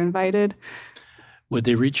to you, you're invited. Would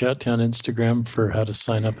they reach out to you on Instagram for how to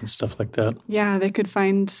sign up and stuff like that? Yeah, they could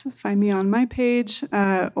find me on my page,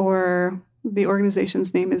 or the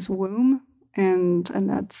organization's name is Womb, and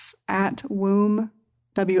that's at Womb,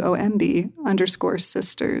 WOMB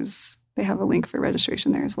 _sisters. They have a link for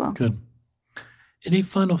registration there as well. Good. Any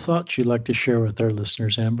final thoughts you'd like to share with our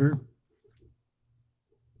listeners, Amber?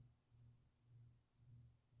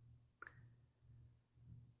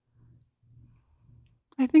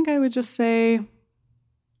 I think I would just say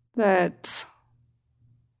that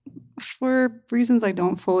for reasons I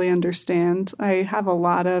don't fully understand, I have a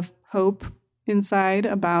lot of hope inside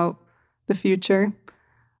about the future.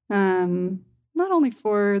 Not only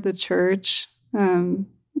for the church,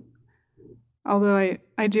 although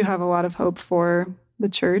I do have a lot of hope for the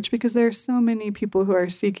church, because there are so many people who are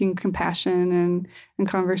seeking compassion and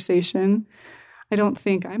conversation. I don't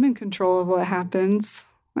think I'm in control of what happens.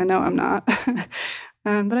 I know I'm not.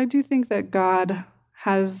 But I do think that God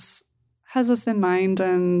has us in mind,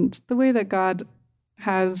 and the way that God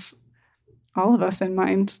has all of us in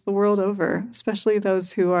mind the world over, especially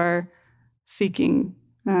those who are seeking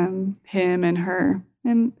him and her.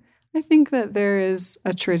 And I think that there is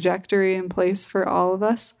a trajectory in place for all of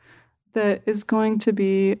us that is going to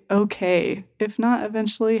be okay, if not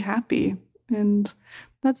eventually happy. And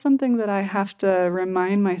that's something that I have to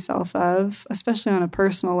remind myself of, especially on a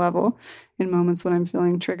personal level, in moments when I'm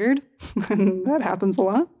feeling triggered. And that happens a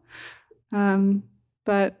lot.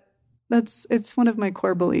 But it's one of my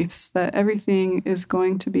core beliefs that everything is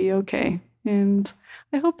going to be okay. And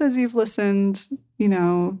I hope as you've listened,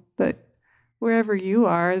 that wherever you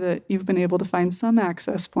are, that you've been able to find some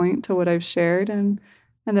access point to what I've shared, and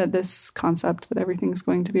that this concept that everything's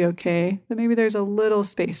going to be okay, that maybe there's a little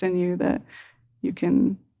space in you that you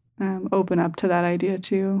can open up to that idea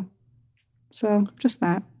too. So just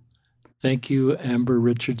that. Thank you, Amber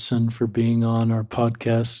Richardson, for being on our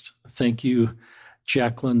podcast. Thank you,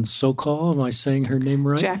 Jacqueline Sokol. Am I saying her name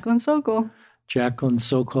right? Jacqueline Sokol. Jacqueline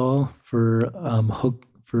Sokol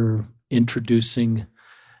for introducing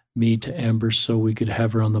me to Amber so we could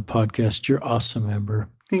have her on the podcast. You're awesome, Amber.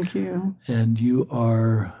 Thank you. And you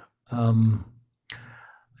are, I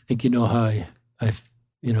think you know how I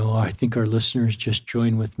think our listeners just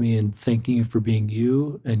join with me in thanking you for being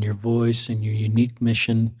you and your voice and your unique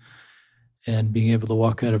mission and being able to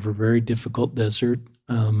walk out of a very difficult desert.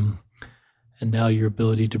 And now your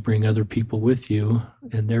ability to bring other people with you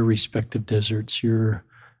in their respective deserts. You're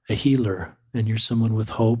a healer and you're someone with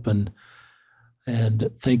hope. And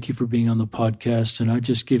thank you for being on the podcast. And I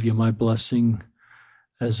just give you my blessing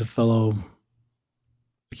as a fellow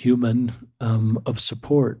human of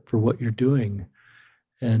support for what you're doing.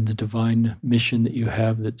 and the divine mission that you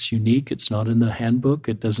have that's unique. It's not in the handbook.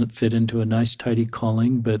 It doesn't fit into a nice, tidy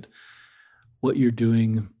calling, but what you're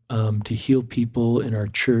doing to heal people in our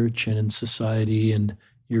church and in society, and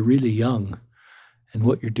you're really young, and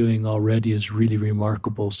what you're doing already is really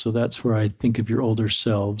remarkable. So that's where I think of your older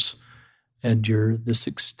selves and this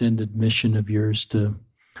extended mission of yours to,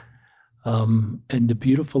 and the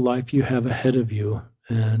beautiful life you have ahead of you,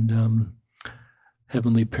 and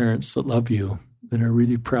heavenly parents that love you and are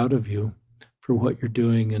really proud of you for what you're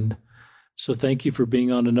doing. And so thank you for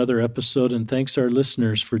being on another episode, and thanks our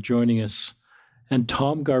listeners for joining us. And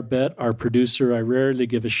Tom Garbett, our producer, I rarely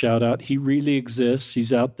give a shout out. He really exists.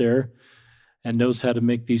 He's out there and knows how to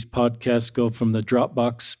make these podcasts go from the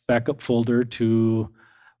Dropbox backup folder to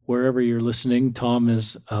wherever you're listening. Tom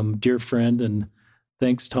is a dear friend, and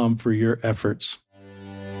thanks, Tom, for your efforts.